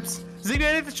shrimps. Ziggbee,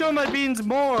 I need to show my beans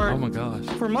more. Oh my gosh.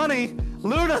 For money.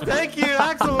 Luna, thank you.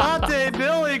 Axolotl,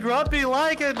 Billy, Grumpy,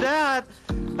 like it, Dad.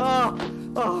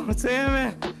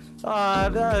 Salmon.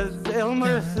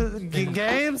 Elmer,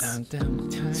 Games.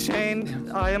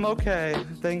 Shane, I am okay.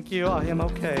 Thank you, I am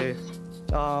okay.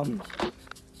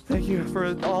 Thank you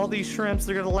for all these shrimps.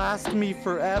 They're gonna last me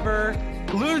forever.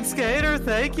 Loon Skater,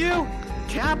 thank you.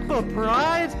 Kappa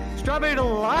Pride, Strawberry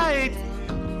Delight.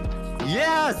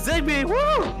 Yeah, Ziggbee,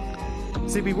 woo!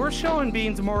 Ziggbee, we're showing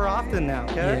beans more often now,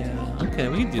 okay? Yeah, okay,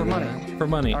 we can do for that. Money. For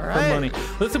money. All For right. money.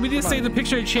 Listen, we just say the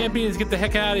Pictionary champions get the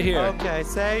heck out of here. Okay,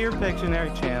 say your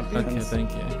Pictionary champions. Okay,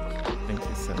 thank you. Thank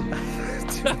you,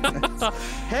 sir.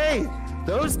 Hey,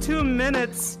 those 2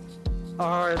 minutes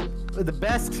are the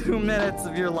best 2 minutes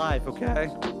of your life, okay?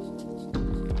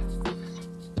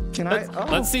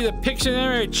 Let's see the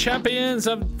Pictionary champions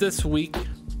of this week.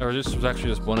 Or this was actually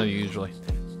just one of you usually.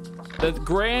 The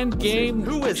grand game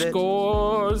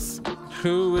scores.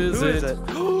 Who is it?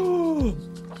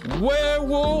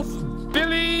 Werewolf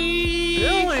Billy!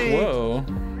 Billy! Whoa.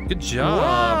 Good job.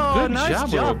 Whoa, Good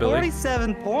nice job. Billy.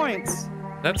 47 points.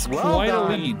 That's Well quite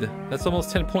done. a lead. That's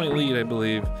almost 10-point lead, I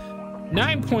believe.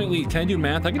 9-point lead. Can I do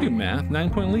math? I can do math.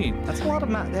 9-point lead. That's a lot of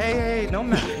math. Hey, no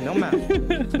math. No math.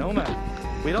 No math.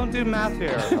 We don't do math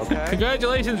here, okay?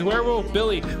 Congratulations, Werewolf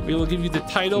Billy. We will give you the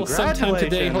title sometime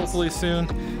today, hopefully soon.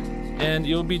 And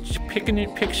you'll be picking your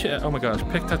picture. Oh my gosh,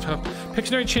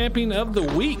 Pictionary Champion of the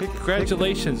Week.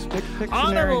 Congratulations.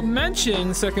 Honorable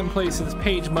mention, second place is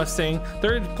Paige Mustang.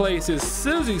 Third place is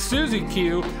Susie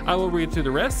Q. I will read through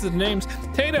the rest of the names.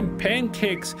 Tatum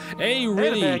Pancakes,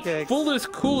 A-Ritty,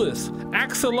 Fullest Coolest,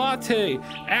 Axolotl,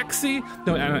 Axie.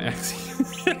 No, I'm not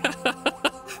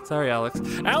Axie. Sorry, Alex.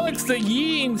 Alex the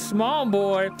Yeen, Small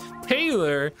Boy,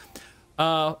 Taylor,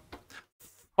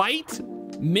 Fight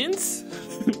Mince.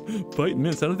 Fight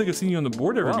Mince. I don't think I've seen you on the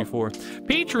board ever before.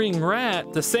 Featuring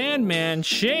Rat, the Sandman,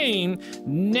 Shane,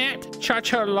 Nat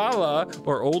Chachalala,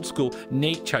 or old school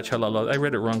Nate Chachalala. I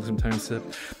read it wrong sometimes.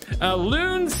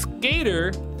 Loon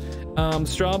Skater,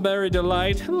 Strawberry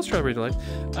Delight. Hello, Strawberry Delight.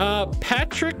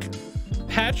 Patrickly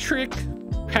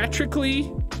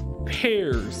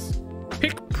Pears.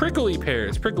 Prickly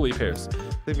Pears.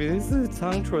 These are the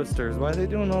tongue twisters. Why are they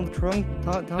doing all the tongue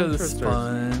twisters? It's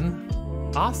fun.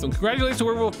 Awesome. Congratulations,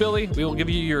 Werewolf Billy. We will give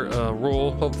you your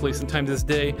role hopefully sometime this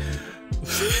day.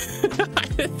 I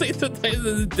didn't say sometime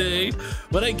this day,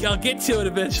 but I'll get to it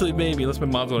eventually, maybe, unless my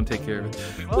mom's going to take care of it.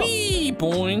 Oh. Wee!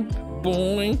 Boing,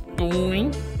 boing,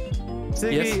 boing.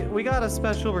 Ziggbee, yes? We got a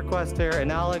special request here,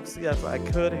 and Alex, yes, I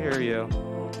could hear you.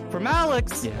 From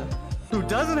Alex, who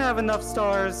doesn't have enough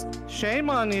stars. Shame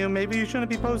on you. Maybe you shouldn't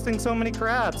be posting so many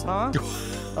crabs, huh?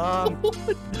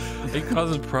 It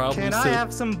causes problems. Can I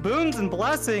have some boons and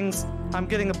blessings? I'm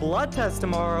getting a blood test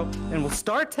tomorrow, and we'll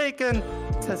start taking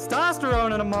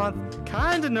testosterone in a month.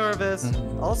 Kinda nervous.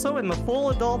 Also, I'm a full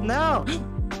adult now.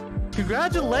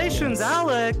 Congratulations,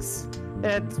 Alex.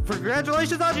 And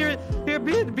congratulations on your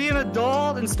being an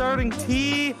adult and starting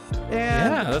tea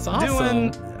and that's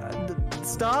awesome. doing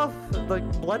stuff like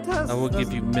blood tests. I will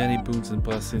give you many boons and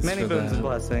blessings. Many boons and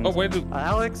blessings. Oh wait,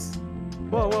 Alex.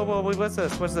 Whoa! What's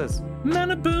this? What's this?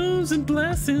 Many boons and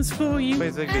blessings for you.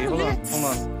 Wait, Ziggbee, hold on.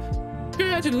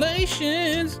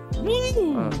 Congratulations.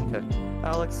 Woo! Oh, okay.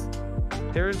 Alex,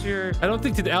 here's your. I don't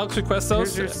think did Alex request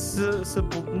those. Here's your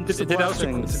did Alex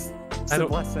request?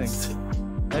 Blessings.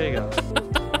 There you go.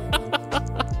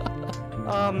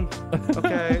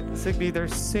 Okay, Ziggbee, there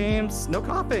seems no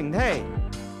coughing. Hey,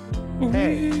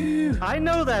 I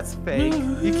know that's fake.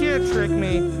 You can't trick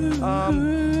me.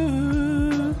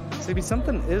 Ziggbee,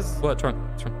 something is. What's wrong?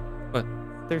 What?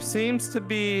 There seems to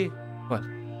be. What?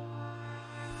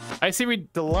 I see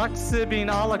deluxe sipping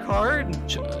a la carte.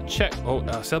 Check. Oh,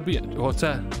 Selby. What's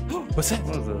that? What's that?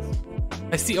 What is this?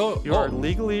 I see. You are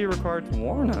legally required to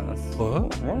warn us.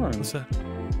 What? Warn. What's that?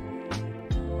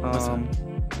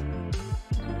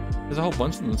 There's a whole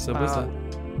bunch of them. So what's that?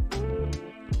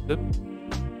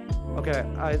 Okay.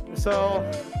 So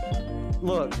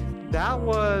look, that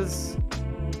was.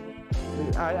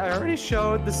 I already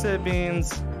showed the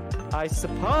siblings. I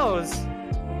suppose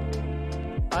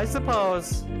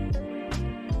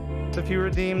if you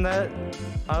redeem that,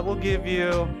 I will give you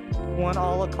one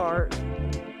a la carte.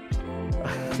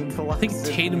 I think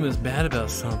Tatum is mad about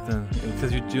something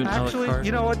because you're doing a la Actually, carte.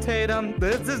 you know what, Tatum?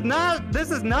 This is not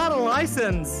a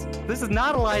license. This is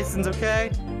not a license,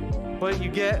 okay? But you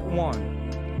get one.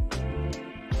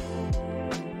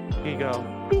 Here you go.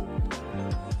 Boop.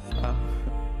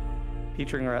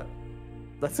 Featuring rat.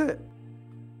 That's it.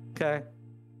 Okay.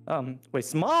 Wait,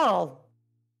 small.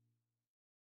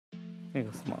 Here you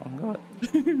go, small. Go ahead.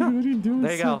 What are you doing?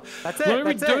 There you go. That's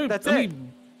it. That's it.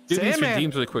 Do these Sandman.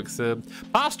 redeems really quick, Sib.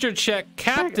 Posture check,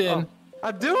 Captain.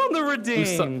 I'm doing the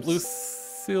redeems.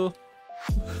 Lucille.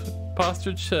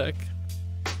 Posture check.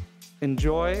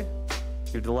 Enjoy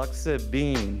your deluxe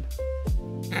bean.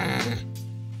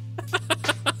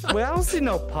 Wait, I don't see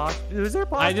no posture. Is there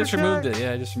posture? I just check? removed it.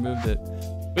 Yeah, I just removed it.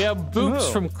 We have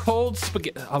boops from cold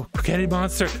spaghetti. Oh, spaghetti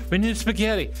monster. We need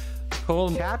spaghetti.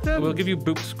 Cold. Captain? We'll give you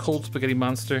boops, cold spaghetti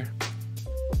monster.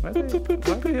 Why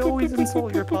do you always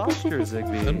insult your posture,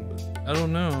 Ziggbee? I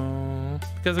don't know.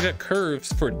 Because I got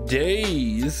curves for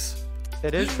days.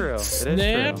 It is true.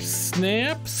 Snap,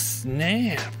 snap,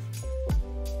 snap.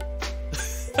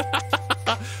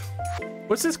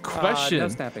 What's this question no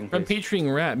snapping, from please.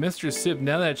 Featuring Rat? Mr. Sib,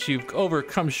 now that you've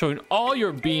overcome showing all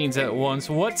your beans at once,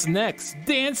 what's next?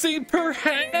 Dancing,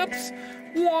 perhaps?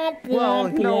 Womp, womp, Well,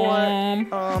 you know womp.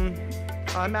 what?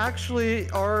 I'm actually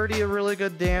already a really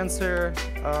good dancer.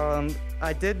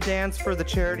 I did dance for the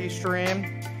charity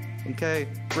stream. Okay,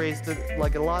 raised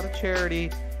like a lot of charity.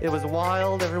 It was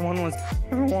wild. Everyone was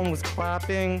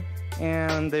clapping,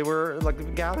 and they were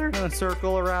like gathered in a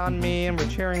circle around me and were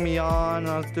cheering me on. And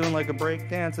I was doing like a break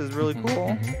dance. It was really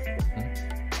cool.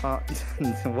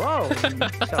 Whoa!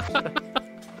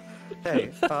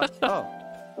 Hey,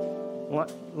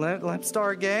 Lamp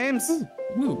Star Games.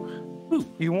 Ooh.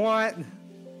 You want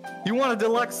a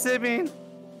deluxe sipping?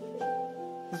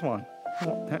 This one.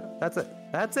 That's it.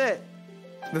 That's it.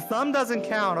 The thumb doesn't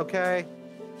count, okay?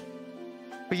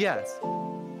 But yes,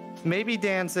 maybe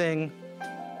dancing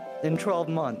in 12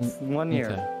 months, 1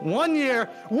 year. Okay. 1 year,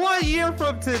 1 year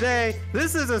from today.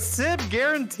 This is a Sib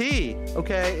guarantee,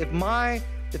 okay? If my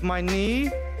knee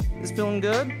is feeling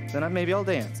good, then maybe I'll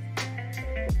dance.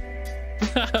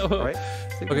 Right?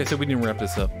 Okay, so we need to wrap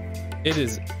this up. It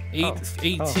is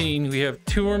 8:18. We have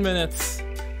 2 more minutes.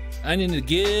 I need to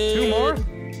get 2 more?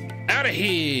 out of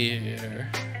here.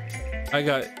 I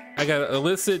got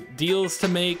illicit deals to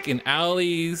make in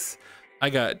alleys. I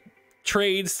got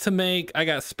trades to make. I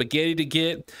got spaghetti to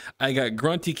get. I got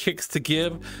grunty kicks to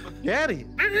give. Daddy.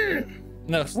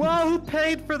 No. Well, who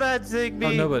paid for that, Ziggbee?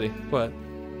 Oh, nobody. What?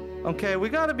 Okay, we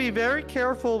got to be very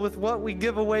careful with what we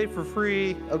give away for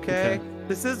free. Okay,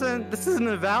 this isn't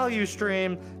a value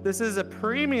stream. This is a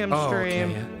premium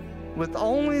stream with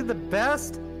only the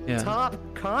best top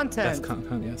content. Best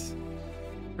content, yes.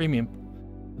 Premium.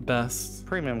 Best.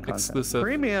 Premium content. Exclusive.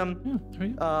 Premium.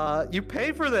 Yeah, you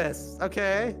pay for this.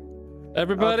 Okay.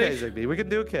 Everybody. Okay, Ziggbee, we can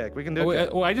do a kick. We can do.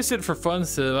 Well, I just did it for fun,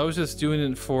 Sid. I was just doing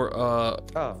it for I'm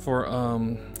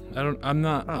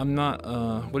not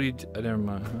what do you never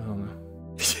mind. I don't know.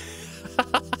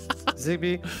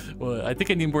 Ziggbee. Well, I think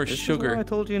I need more sugar. I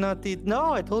told you not to eat.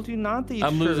 No, I told you not to eat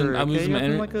I'm sugar. losing my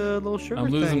energy. Like a little sugar I'm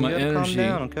losing thing. my You gotta energy. Calm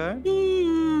down, okay?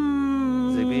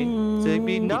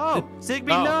 Ziggbee, no!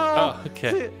 Ziggbee, no! Oh,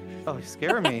 okay. Oh, you're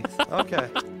scaring me. Okay.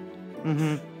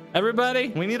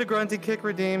 Everybody, We need a grunty kick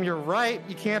redeem. You're right.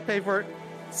 You can't pay for it.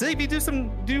 Ziggbee,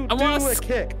 do I want a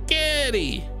kick.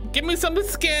 spaghetti. Give me some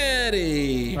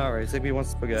spaghetti. All right, Ziggbee wants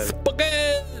spaghetti.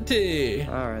 Spaghetti.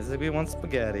 All right, Ziggbee wants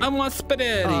spaghetti. I want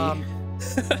spaghetti.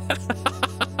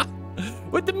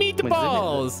 With the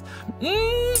meatballs.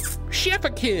 Chef a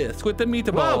kiss with the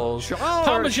meatballs.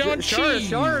 Parmesan cheese.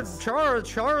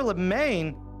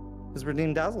 Charlemagne has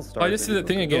redeemed Dazzle Star. Oh, I just did that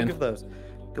thing again. Go give those.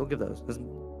 Go give those.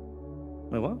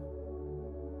 Wait, what?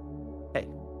 Hey,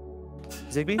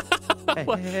 Ziggbee. Hey,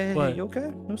 you okay?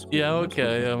 Yeah, I'm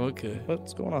okay. I'm okay.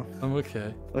 What's going on? I'm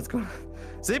okay. What's going on?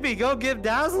 Ziggbee, go give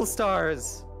Dazzle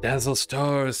Stars. Dazzle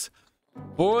stars.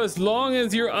 For as long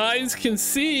as your eyes can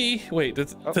see. Wait,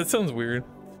 that sounds weird.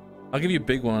 I'll give you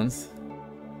big ones.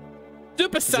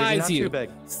 Supersize not you. too big.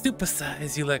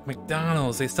 Supersize you like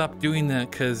McDonald's. They stopped doing that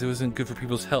because it wasn't good for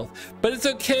people's health. But it's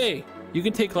okay. You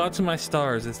can take lots of my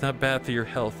stars. It's not bad for your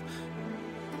health.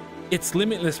 It's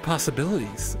limitless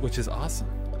possibilities, which is awesome.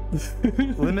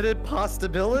 Limited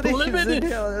possibilities.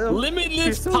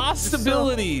 Limitless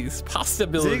possibilities.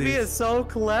 Possibilities. Ziggbee is so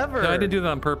clever. No, I didn't do that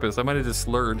on purpose. I might have just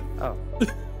slurred. Oh.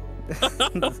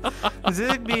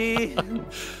 Ziggbee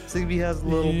has a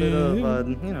little bit of,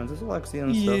 dyslexia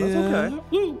and stuff. That's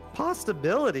okay.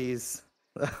 Possibilities.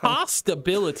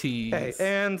 Possibilities. Hey,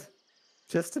 and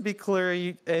just to be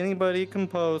clear, anybody can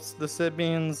post the Sid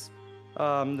beans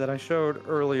that I showed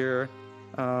earlier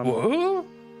Whoa.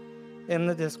 in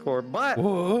the Discord. But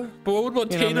Whoa. But what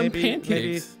about Tatum maybe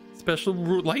Pancakes? Special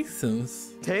root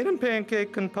license. Tatum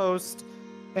Pancake can post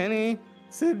any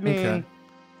Sid bean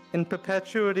in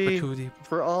perpetuity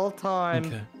for all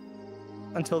time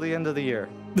until the end of the year.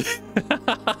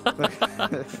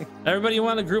 Everybody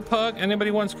want a group hug?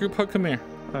 Anybody wants group hug? Come here.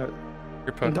 All right.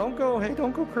 Group hug. And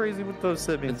don't go crazy with those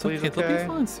Sid beans, It's please. okay. Okay. They'll be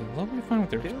fine soon. They'll be fine with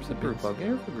their Here's the Sid group beans. hug.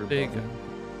 Here's the group There you hug.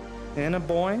 go. And a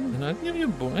boing. And I give you a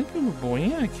boy. I give you a boy.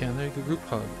 Yeah, I can. There you go. Group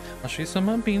hug. I'll show you some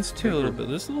of my beans too, a little bit.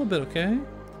 Just a little bit, okay?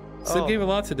 Sid gave a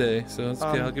lot today, so it's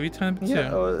okay. I'll give you time too. Yeah,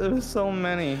 it was so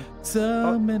many.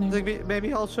 So many. Ziggbee,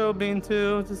 maybe I'll show a bean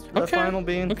too. Just the final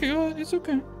bean. Okay, well, it's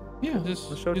okay. Yeah, just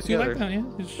show it you like together. that, yeah?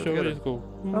 Just show it. It's cool.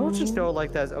 Oh, let's just show it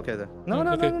like that. Okay, then. No.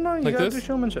 Okay. You Like gotta this? do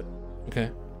showmanship.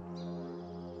 Okay.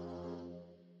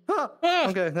 Ah!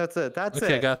 Okay, that's it. That's it.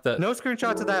 Okay, got that. No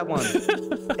screenshots of that one.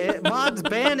 Mods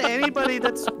ban anybody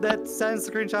that sends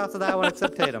screenshots of that one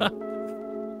except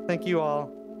Tatum. Thank you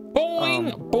all.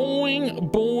 Boing,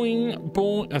 boing, boing,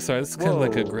 boing. I'm sorry, this is kind of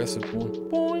like Whoa. aggressive one.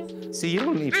 Boing. See, you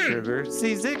don't need sugar.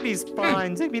 See, Zigbee's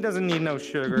fine. Ziggbee doesn't need no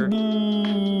sugar.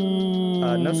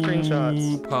 No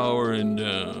screenshots. Powering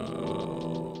down.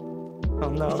 Oh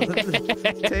no.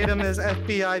 Tatum is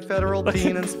FBI federal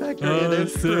bean inspector. Oh, It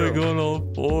is Sid true. going all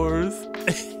fours.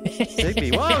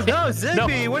 Ziggbee. Whoa, no,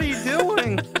 Ziggbee, what are you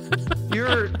doing?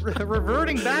 You're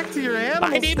reverting back to your animal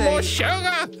I need state. more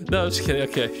sugar. No, just kidding.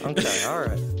 Okay. Okay, all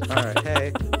right.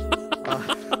 Hey,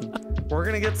 we're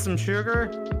gonna get some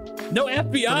sugar. No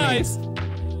FBI's.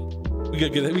 We gotta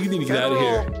get. We need to get out of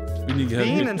here. We need to get out of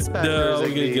Bean here. inspector, No, we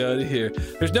gotta Ziggbee. get out of here.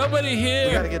 There's nobody here.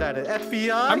 We gotta get out of it.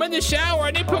 FBI. I'm in the shower.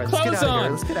 I need to All put right, let's clothes get out of here.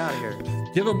 on. Let's get out of here.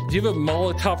 Do you have a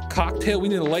Molotov cocktail? We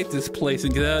need to light this place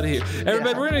and get out of here.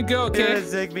 Everybody, we're gonna go, Here okay? it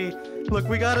is, Ziggbee. Look,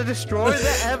 we gotta destroy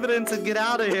the evidence and get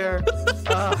out of here.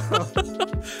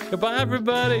 Goodbye,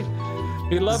 everybody.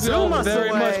 We love you Zoom all us very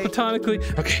much away. platonically.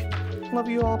 Okay. Love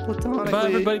you all platonically. Bye,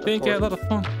 everybody. Thank you. I had a Of lot of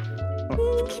fun.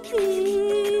 course.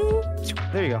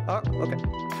 There you go. Oh,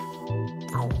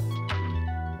 okay.